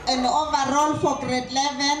remain. And overall for grade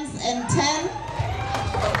 11s and 10.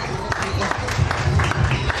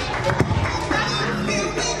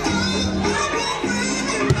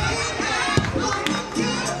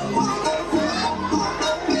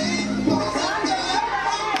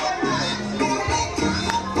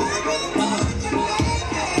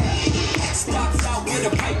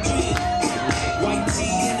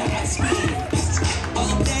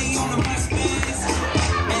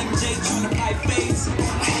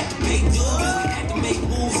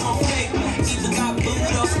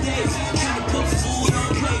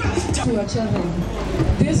 your children.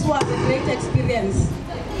 This was a great experience.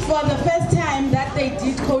 For the first time that they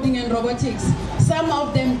did coding and robotics, some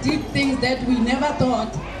of them did things that we never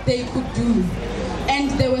thought they could do.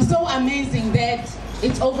 And they were so amazing that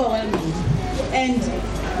it's overwhelming. And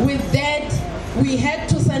with that, we had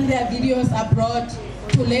to send their videos abroad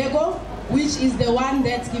to Lego, which is the one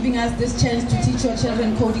that's giving us this chance to teach your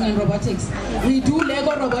children coding and robotics. We do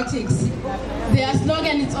Lego robotics. Their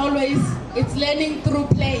slogan is always, it's learning through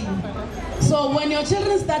play. So when your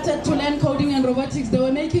children started to learn coding and robotics, they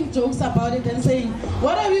were making jokes about it and saying,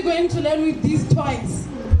 what are we going to learn with these toys?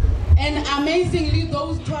 And amazingly,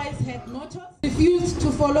 those toys had no choice. Refused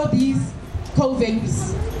to follow these core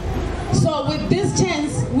values. So with this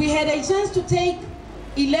chance, we had a chance to take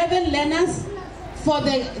 11 learners for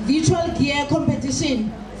the virtual gear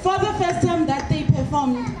competition. For the first time that they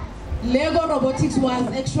performed, Lego robotics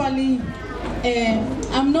was actually,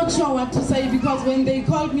 I'm not sure what to say, because when they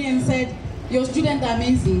called me and said, your students are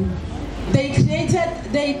amazing, they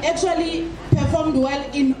actually performed well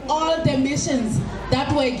in all the missions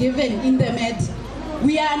that were given in the MET.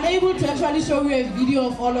 We are unable to actually show you a video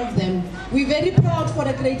of all of them. We're very proud for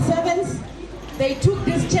the grade 7s. They took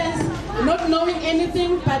this chance not knowing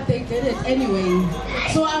anything, but they did it anyway.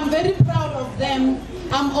 So I'm very proud of them.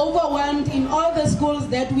 I'm overwhelmed. In all the schools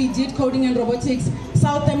that we did coding and robotics,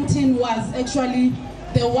 Southampton was actually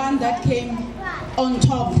the one that came on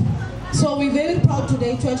top. So we're very proud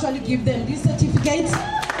today to actually give them these certificates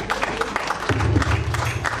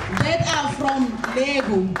that are from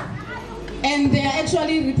Lego. And they're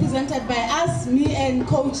actually represented by us, me and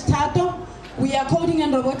Coach Tato. We are coding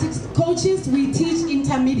and robotics coaches. We teach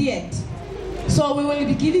intermediate. So we will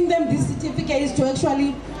be giving them these certificates to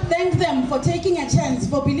actually thank them for taking a chance,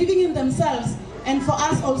 for believing in themselves, and for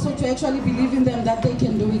us also to actually believe in them that they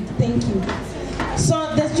can do it. Thank you.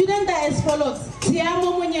 So the students are as follows.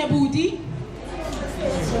 Tiamo Munyabudi,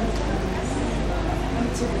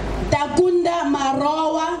 Takunda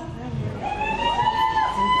Marowa,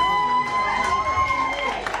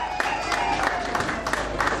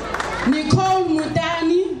 Nicole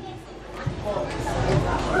Mutani.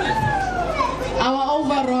 Our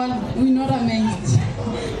overall, we're not amazed.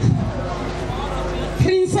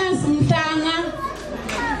 Princess Mtanga.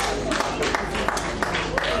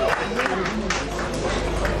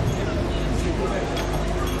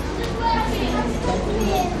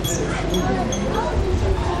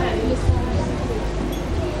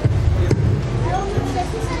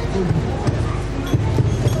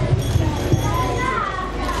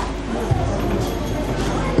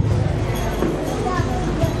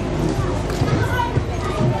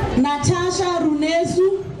 Natasha Runezu.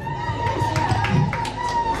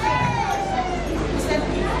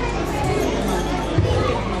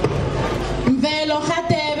 Mvelo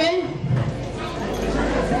Khatebe.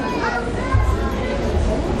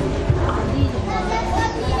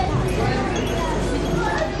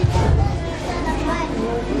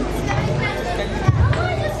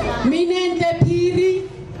 Minente Piri.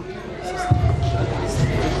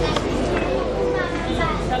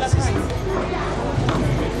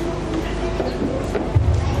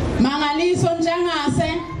 Mangaliso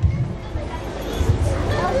Njangase.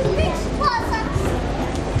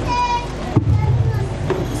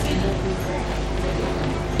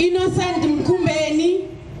 Innocent Mkumbeni.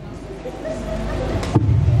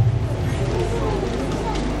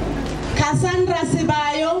 Cassandra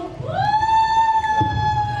Sibayo.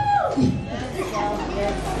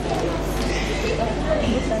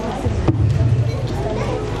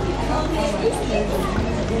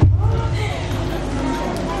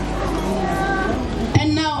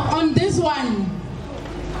 And now on this one,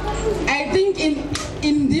 I think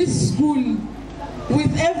in this school,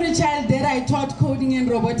 with every child that I taught coding and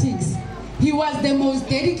robotics, he was the most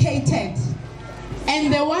dedicated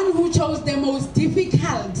and the one who chose the most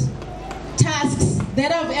difficult tasks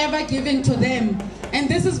that I've ever given to them. And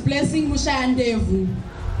this is Blessing Mushandevu.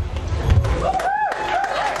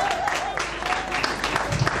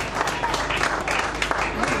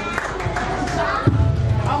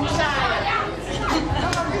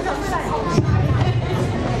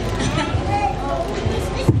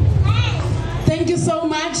 Thank you so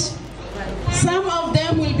much. Some of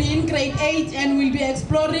them will be in grade 8 and will be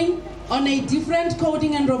exploring on a different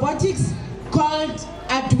coding and robotics called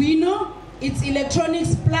Arduino. It's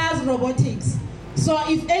electronics plus robotics. So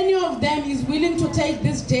if any of them is willing to take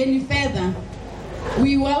this journey further,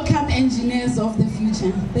 we welcome engineers of the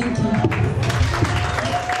future. Thank you.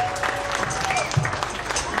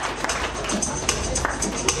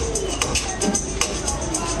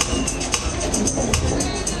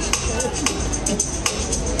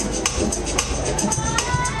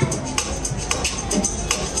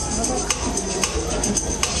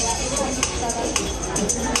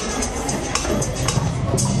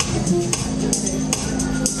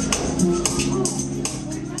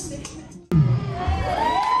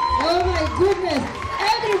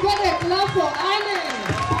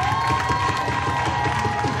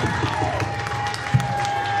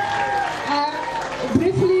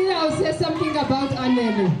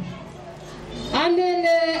 Anele.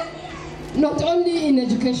 Anele, not only in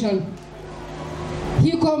education,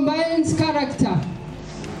 he combines character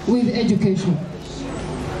with education.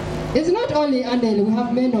 It's not only Anele, we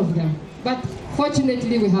have many of them, but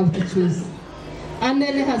fortunately we have to choose.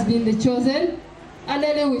 Anele has been the chosen.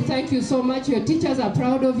 Anele, we thank you so much. Your teachers are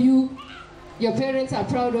proud of you. Your parents are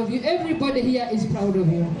proud of you. Everybody here is proud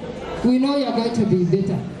of you. We know you're going to be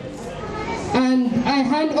better. And I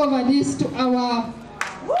hand over this to our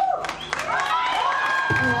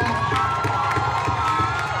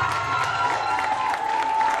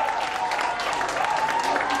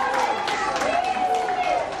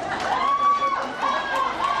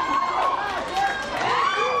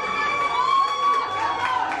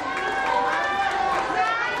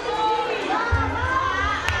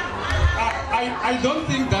I don't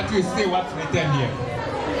think that you see what's written here.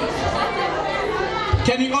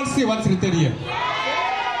 Can you all see what's written here?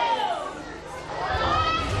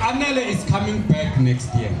 Anele is coming back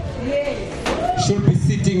next year. She'll be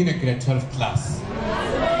sitting in a grade 12 class.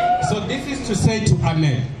 So this is to say to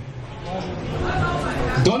Anele,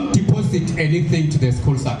 don't deposit anything to the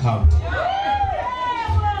school's account.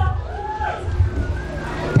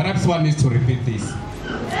 Perhaps one needs to repeat this.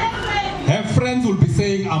 Her friends will be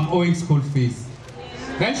saying, I'm owing school fees.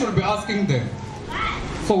 Then she'll be asking them,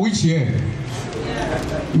 for which year?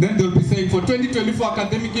 Then they'll be saying, for 2024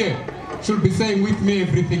 academic year. She'll be saying, with me,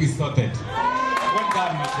 everything is sorted. Well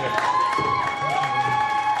done, Michelle.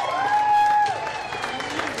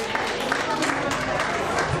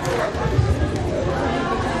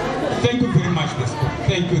 Thank you very much, the school.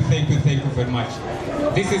 Thank you very much.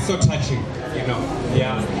 This is so touching, you know.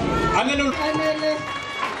 Yeah. Anele,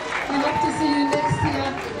 we hope to see you next year.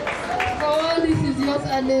 Oh, this is yours,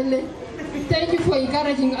 Anele. Thank you for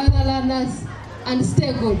encouraging other learners and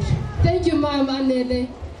stay good. Thank you, Ma'am Anele.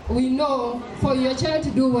 We know for your child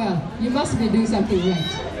to do well, you must be doing something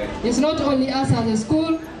right. It's not only us as a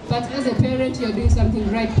school, but as a parent, you're doing something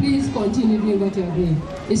right. Please continue doing what you're doing.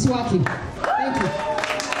 It's working. Thank you.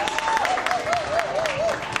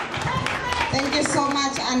 Thank you so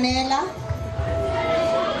much, Anela,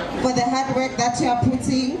 for the hard work that you are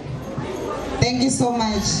putting. Thank you so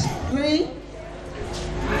much. Corie?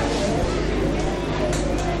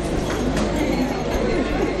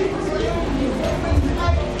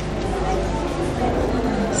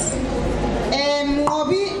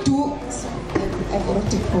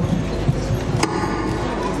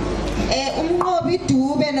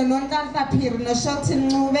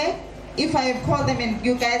 If I have called them and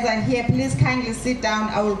you guys are here, please kindly sit down.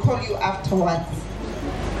 I will call you afterwards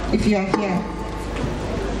if you are here.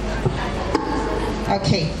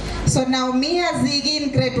 Okay, so now Mia Ziggy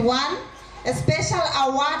in grade 1, a special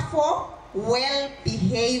award for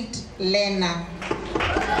well-behaved learner.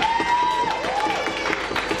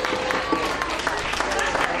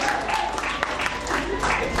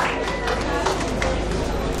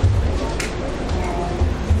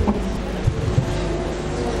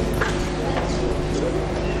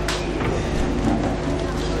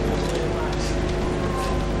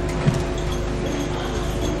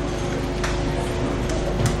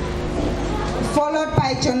 Followed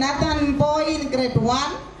by Jonathan Boy in grade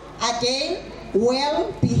 1, again,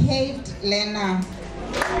 well-behaved learner.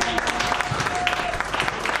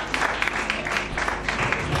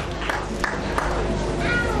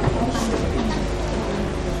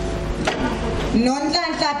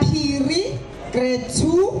 Nonhlanhla Phiri, grade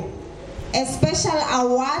 2, a special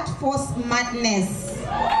award for smartness.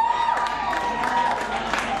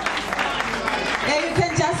 Yeah, you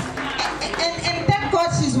can just, and thank God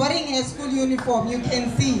she's wearing her school uniform. You can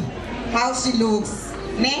see how she looks.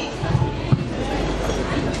 Ne?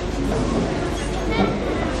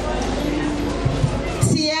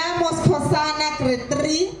 Tiamos Kosana, grade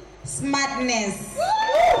 3, smartness.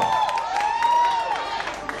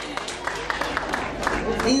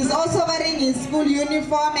 He's also wearing his school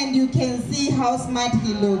uniform and you can see how smart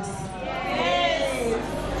he looks.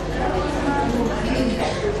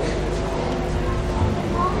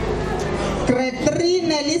 Grade 3,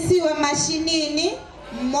 Nelisiwe Mashinini,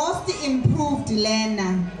 most improved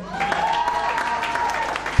learner.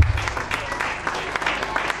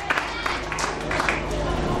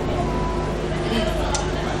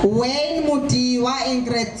 Wayne Mudiwa in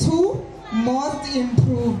grade 2, most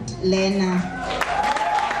improved learner.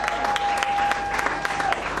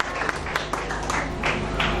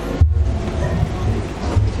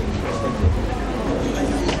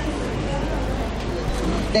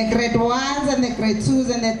 The grade 1s and the grade 2s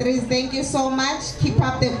and the 3s, thank you so much. Keep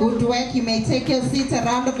up the good work. You may take your seats. A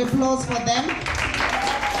round of applause for them.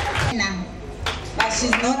 But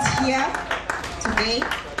she's not here. today.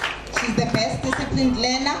 She's the best disciplined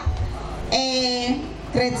learner.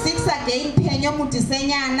 Grade 6 again, Penyo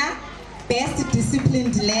Mutisenyana, best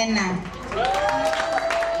disciplined learner.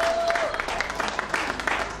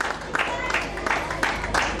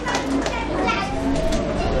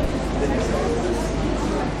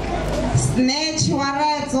 Snatch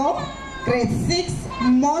Warazo, grade 6,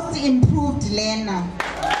 most improved learner.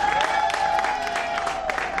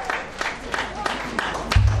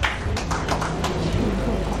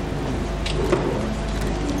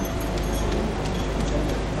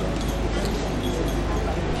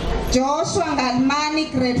 Joshua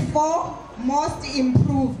Ngalmani, grade 4, most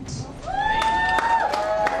improved.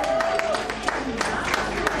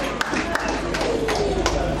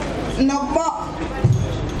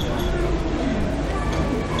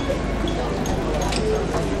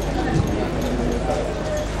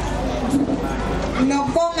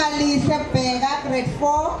 Nobonga Lisa Pega, grade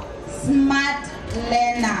 4, smart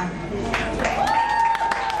learner.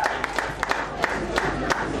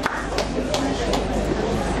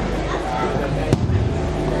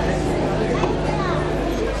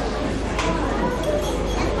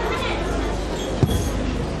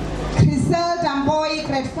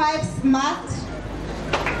 Grade 5, smart.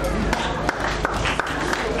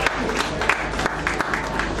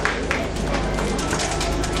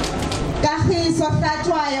 Kahi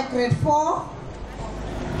Sotachwayo, grade 4.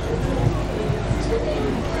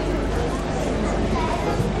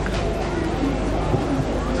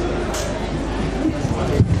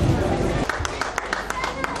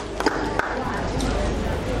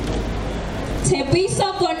 Tepiso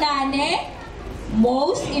Konane,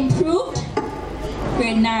 most improved.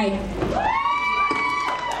 Grade 9.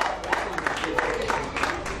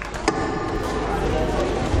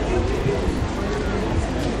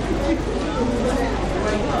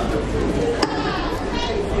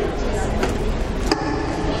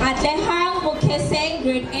 Atlehang Mukeseng,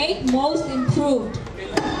 grade 8, most improved.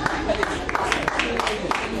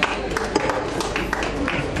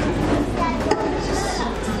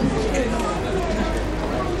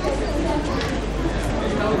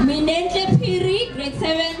 Minentle Piri, grade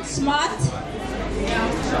 7, smart.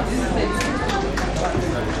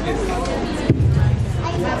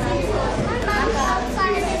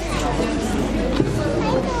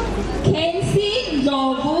 Kenzie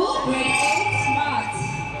Lobu, grade 8, smart.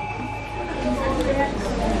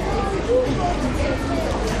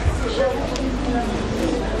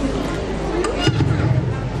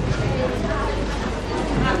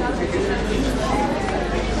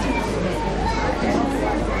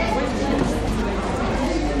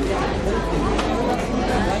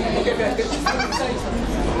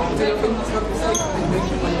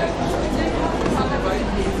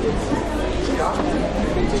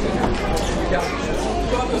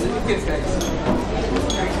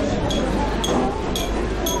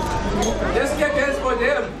 Let's get hands for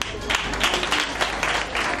them.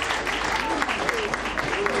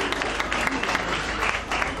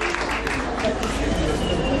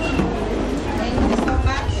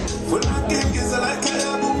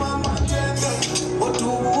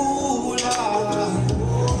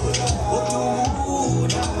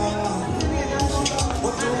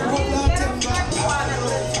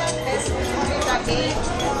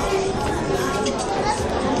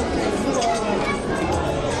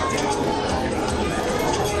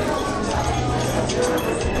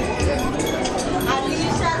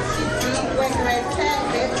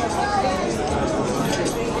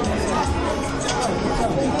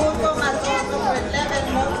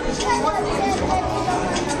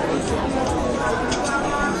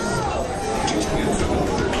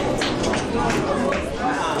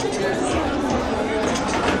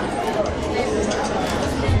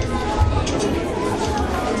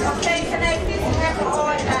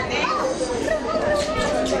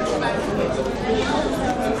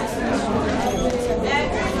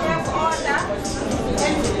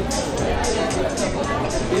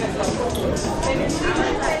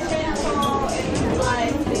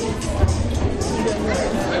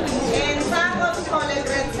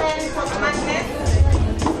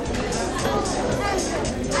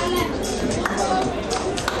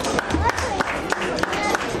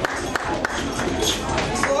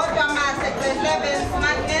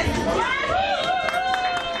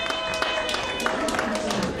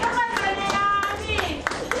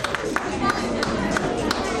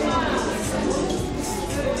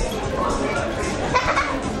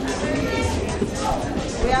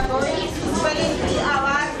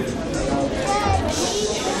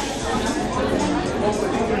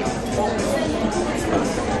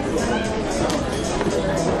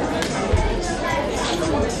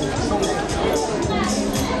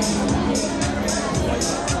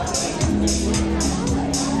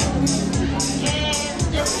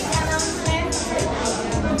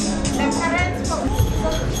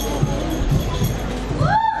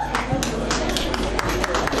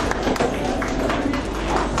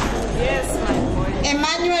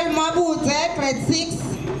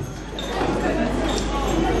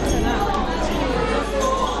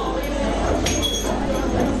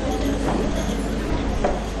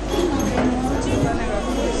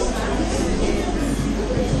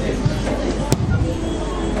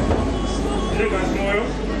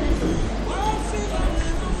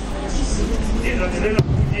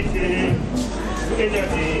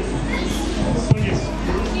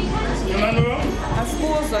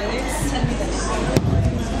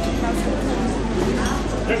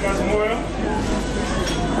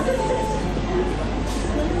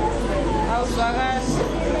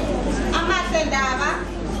 Amatendaba,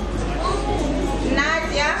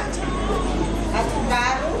 Nadia,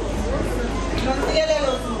 Atubaru,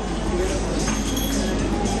 Nontielelo.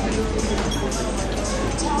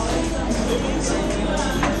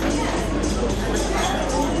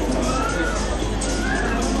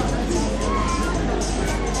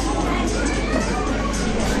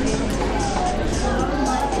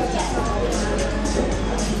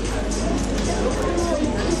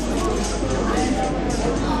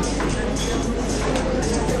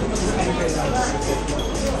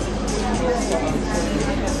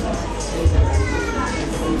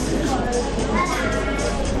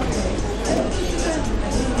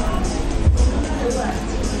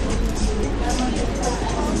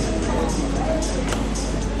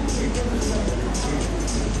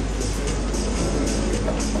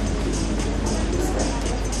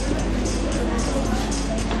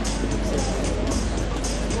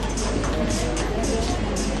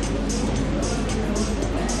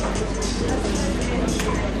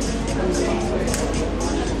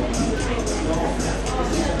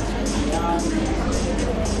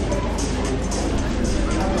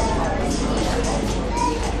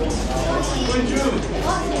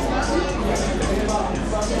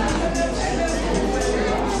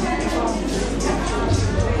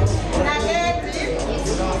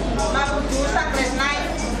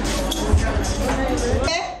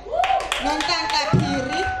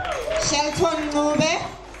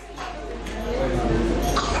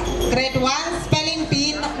 Grade 1 spelling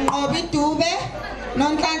bee Ngobi Dube,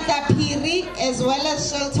 Nontlanta Piri, as well as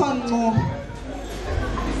Shelton Mo.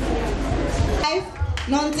 5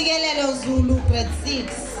 Nontigelelo Zulu, grade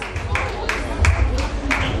 6.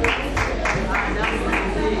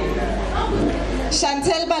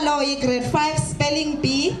 Chantel Baloyi, grade 5 spelling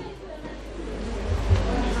bee.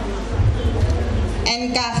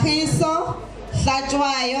 And Kahiso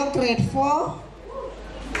Hlajwayo, grade 4.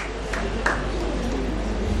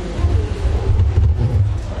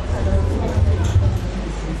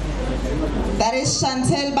 That is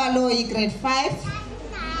Chantel Baloyi, grade 5,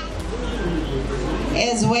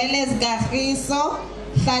 as well as Gahiso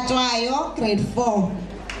Hlajwayo, grade 4.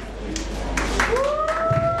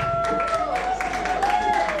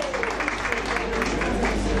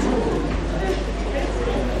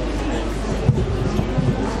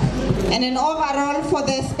 And an overall for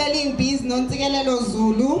the spelling bees, Nontigelelo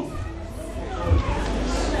Zulu.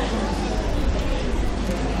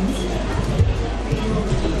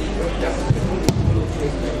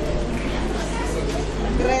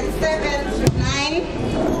 Grade 7 to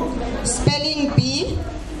 9, spelling bee.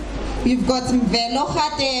 We've got Mvelo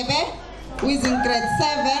Khatebe, who is in grade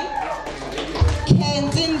 7.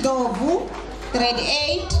 Kentin Dovu, grade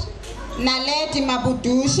 8. Naledi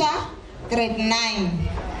Mabudusha, grade 9.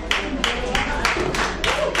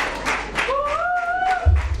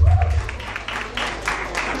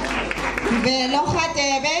 Mvelo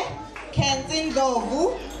Khatebe, Kentin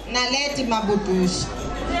Dovu, Naledi Mabudusha.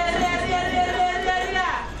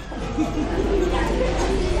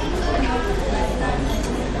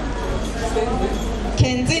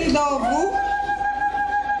 Kentin Dovu,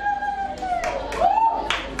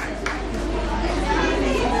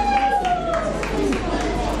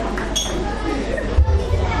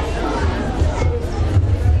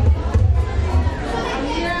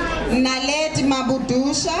 Naledi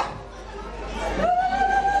Mabudusha,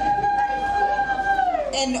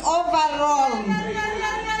 and overall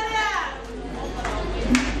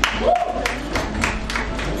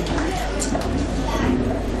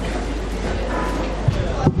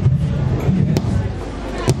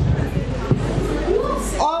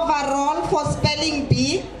for spelling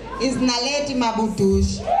bee is Naledi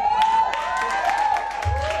Mabudusha.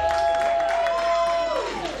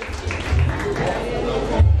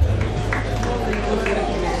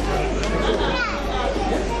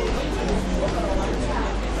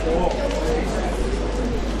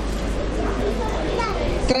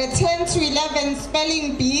 Grade 10 to 11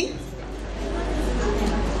 spelling bee.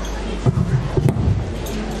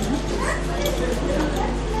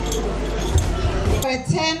 Grade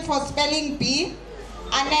 10 for spelling bee,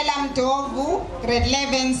 Anela Mdovu, grade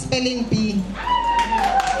 11 spelling bee.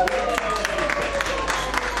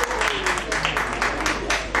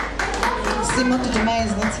 Simo Tujuma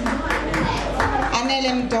is not here.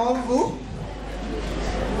 Anela Mdovu.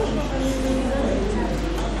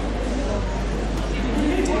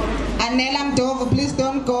 Anela Mdovu, please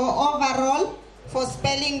don't go. Overall for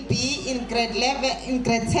spelling bee in grade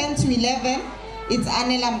 10 to 11, it's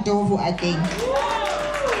Anela Mdovu again.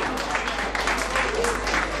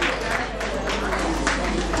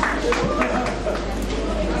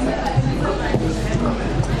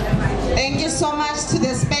 Thank you so much to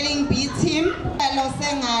the spelling bee team. Hello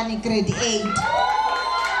Sengani, grade 8.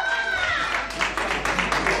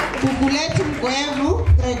 Kukuletu Mgwevu,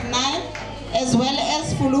 grade 9, as well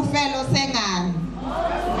as Fulufelo Sengani.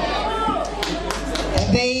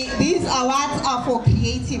 These awards are for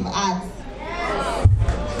creative arts.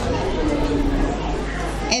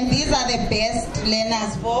 And these are the best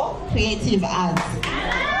learners for creative arts.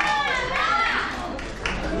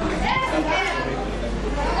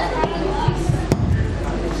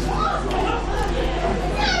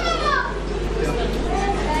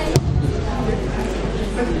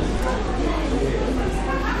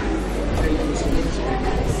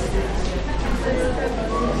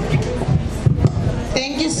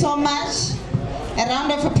 Thank you so much. A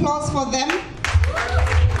round of applause for them.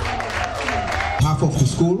 Half of the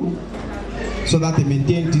school, so that they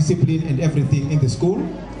maintain discipline and everything in the school.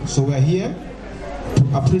 So we are here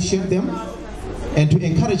to appreciate them and to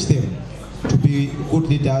encourage them to be good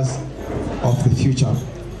leaders of the future.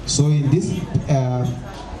 So in this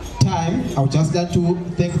time, I would just like to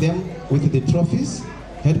thank them with the trophies.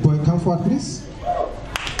 Head boy, come forward, please.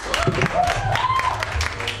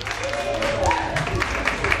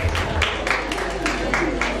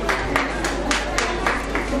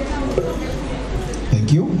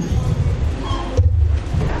 Thank you.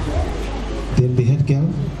 Then the head girl,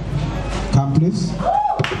 come please.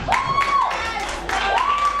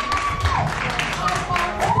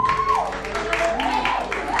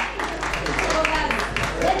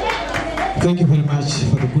 Thank you very much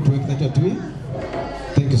for the good work that you're doing.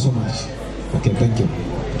 Thank you so much. Okay, thank you.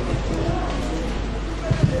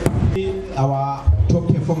 Our top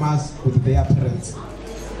performers with their parents.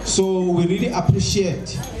 So we really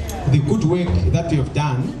appreciate the good work that we have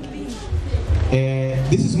done.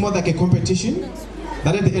 This is more like a competition,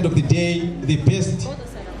 that at the end of the day, the best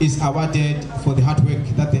is awarded for the hard work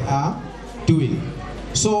that they are doing.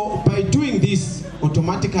 So by doing this,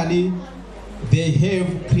 automatically, they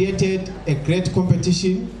have created a great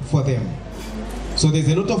competition for them. So there's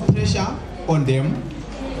a lot of pressure on them.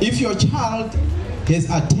 If your child has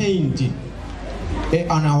attained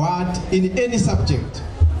an award in any subject,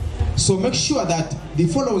 so make sure that the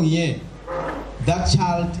following year, that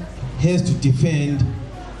child has to defend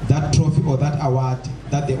that trophy or that award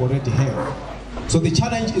that they already have. So the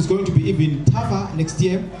challenge is going to be even tougher next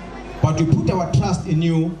year, but we put our trust in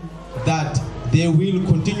you that they will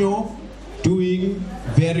continue doing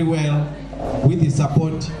very well with the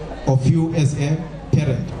support of you as a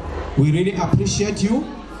parent. We really appreciate you.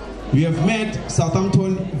 You have made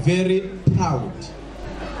Southampton very proud.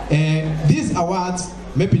 These awards,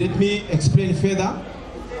 maybe let me explain further.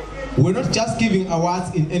 We're not just giving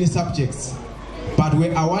awards in any subjects, but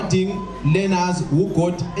we're awarding learners who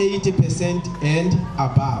got 80% and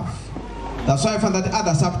above. That's why I found that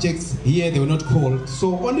other subjects here, they were not called.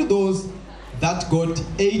 So only those that got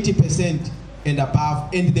 80% and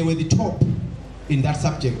above, and they were the top in that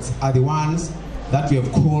subject, are the ones that we have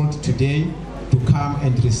called today to come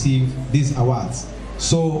and receive these awards.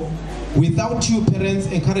 So without you parents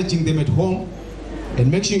encouraging them at home and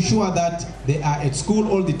making sure that they are at school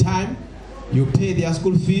all the time, you pay their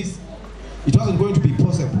school fees, it wasn't going to be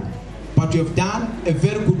possible. But you have done a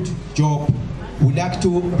very good job. We'd like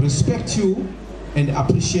to respect you and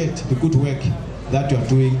appreciate the good work that you are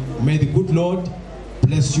doing. May the good Lord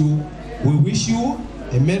bless you. We wish you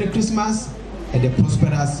a Merry Christmas and a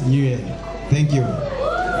prosperous New Year. Thank you.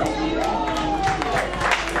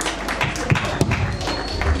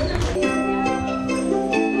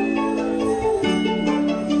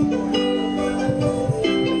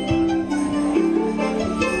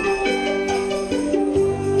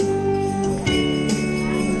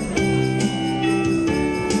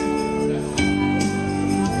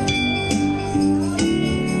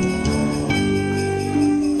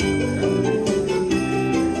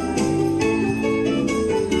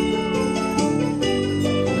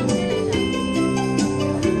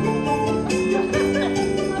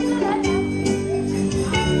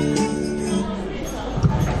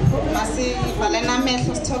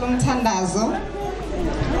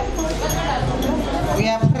 We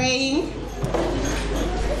are praying.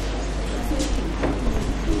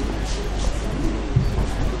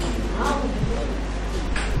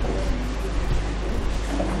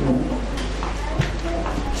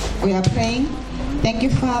 We are praying. Thank you,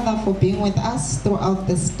 Father, for being with us throughout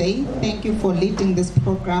this day. Thank you for leading this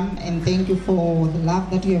program, and thank you for the love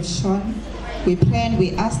that you have shown We pray and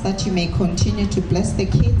we ask that you may continue to bless the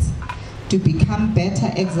kids to become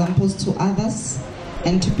better examples to others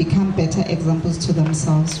and to become better examples to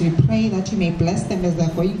themselves. We pray that you may bless them as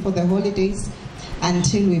they're going for the holidays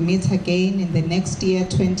until we meet again in the next year,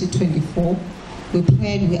 2024. We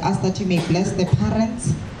pray and we ask that you may bless the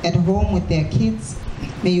parents at home with their kids.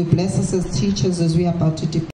 May you bless us as teachers as we are about to depart.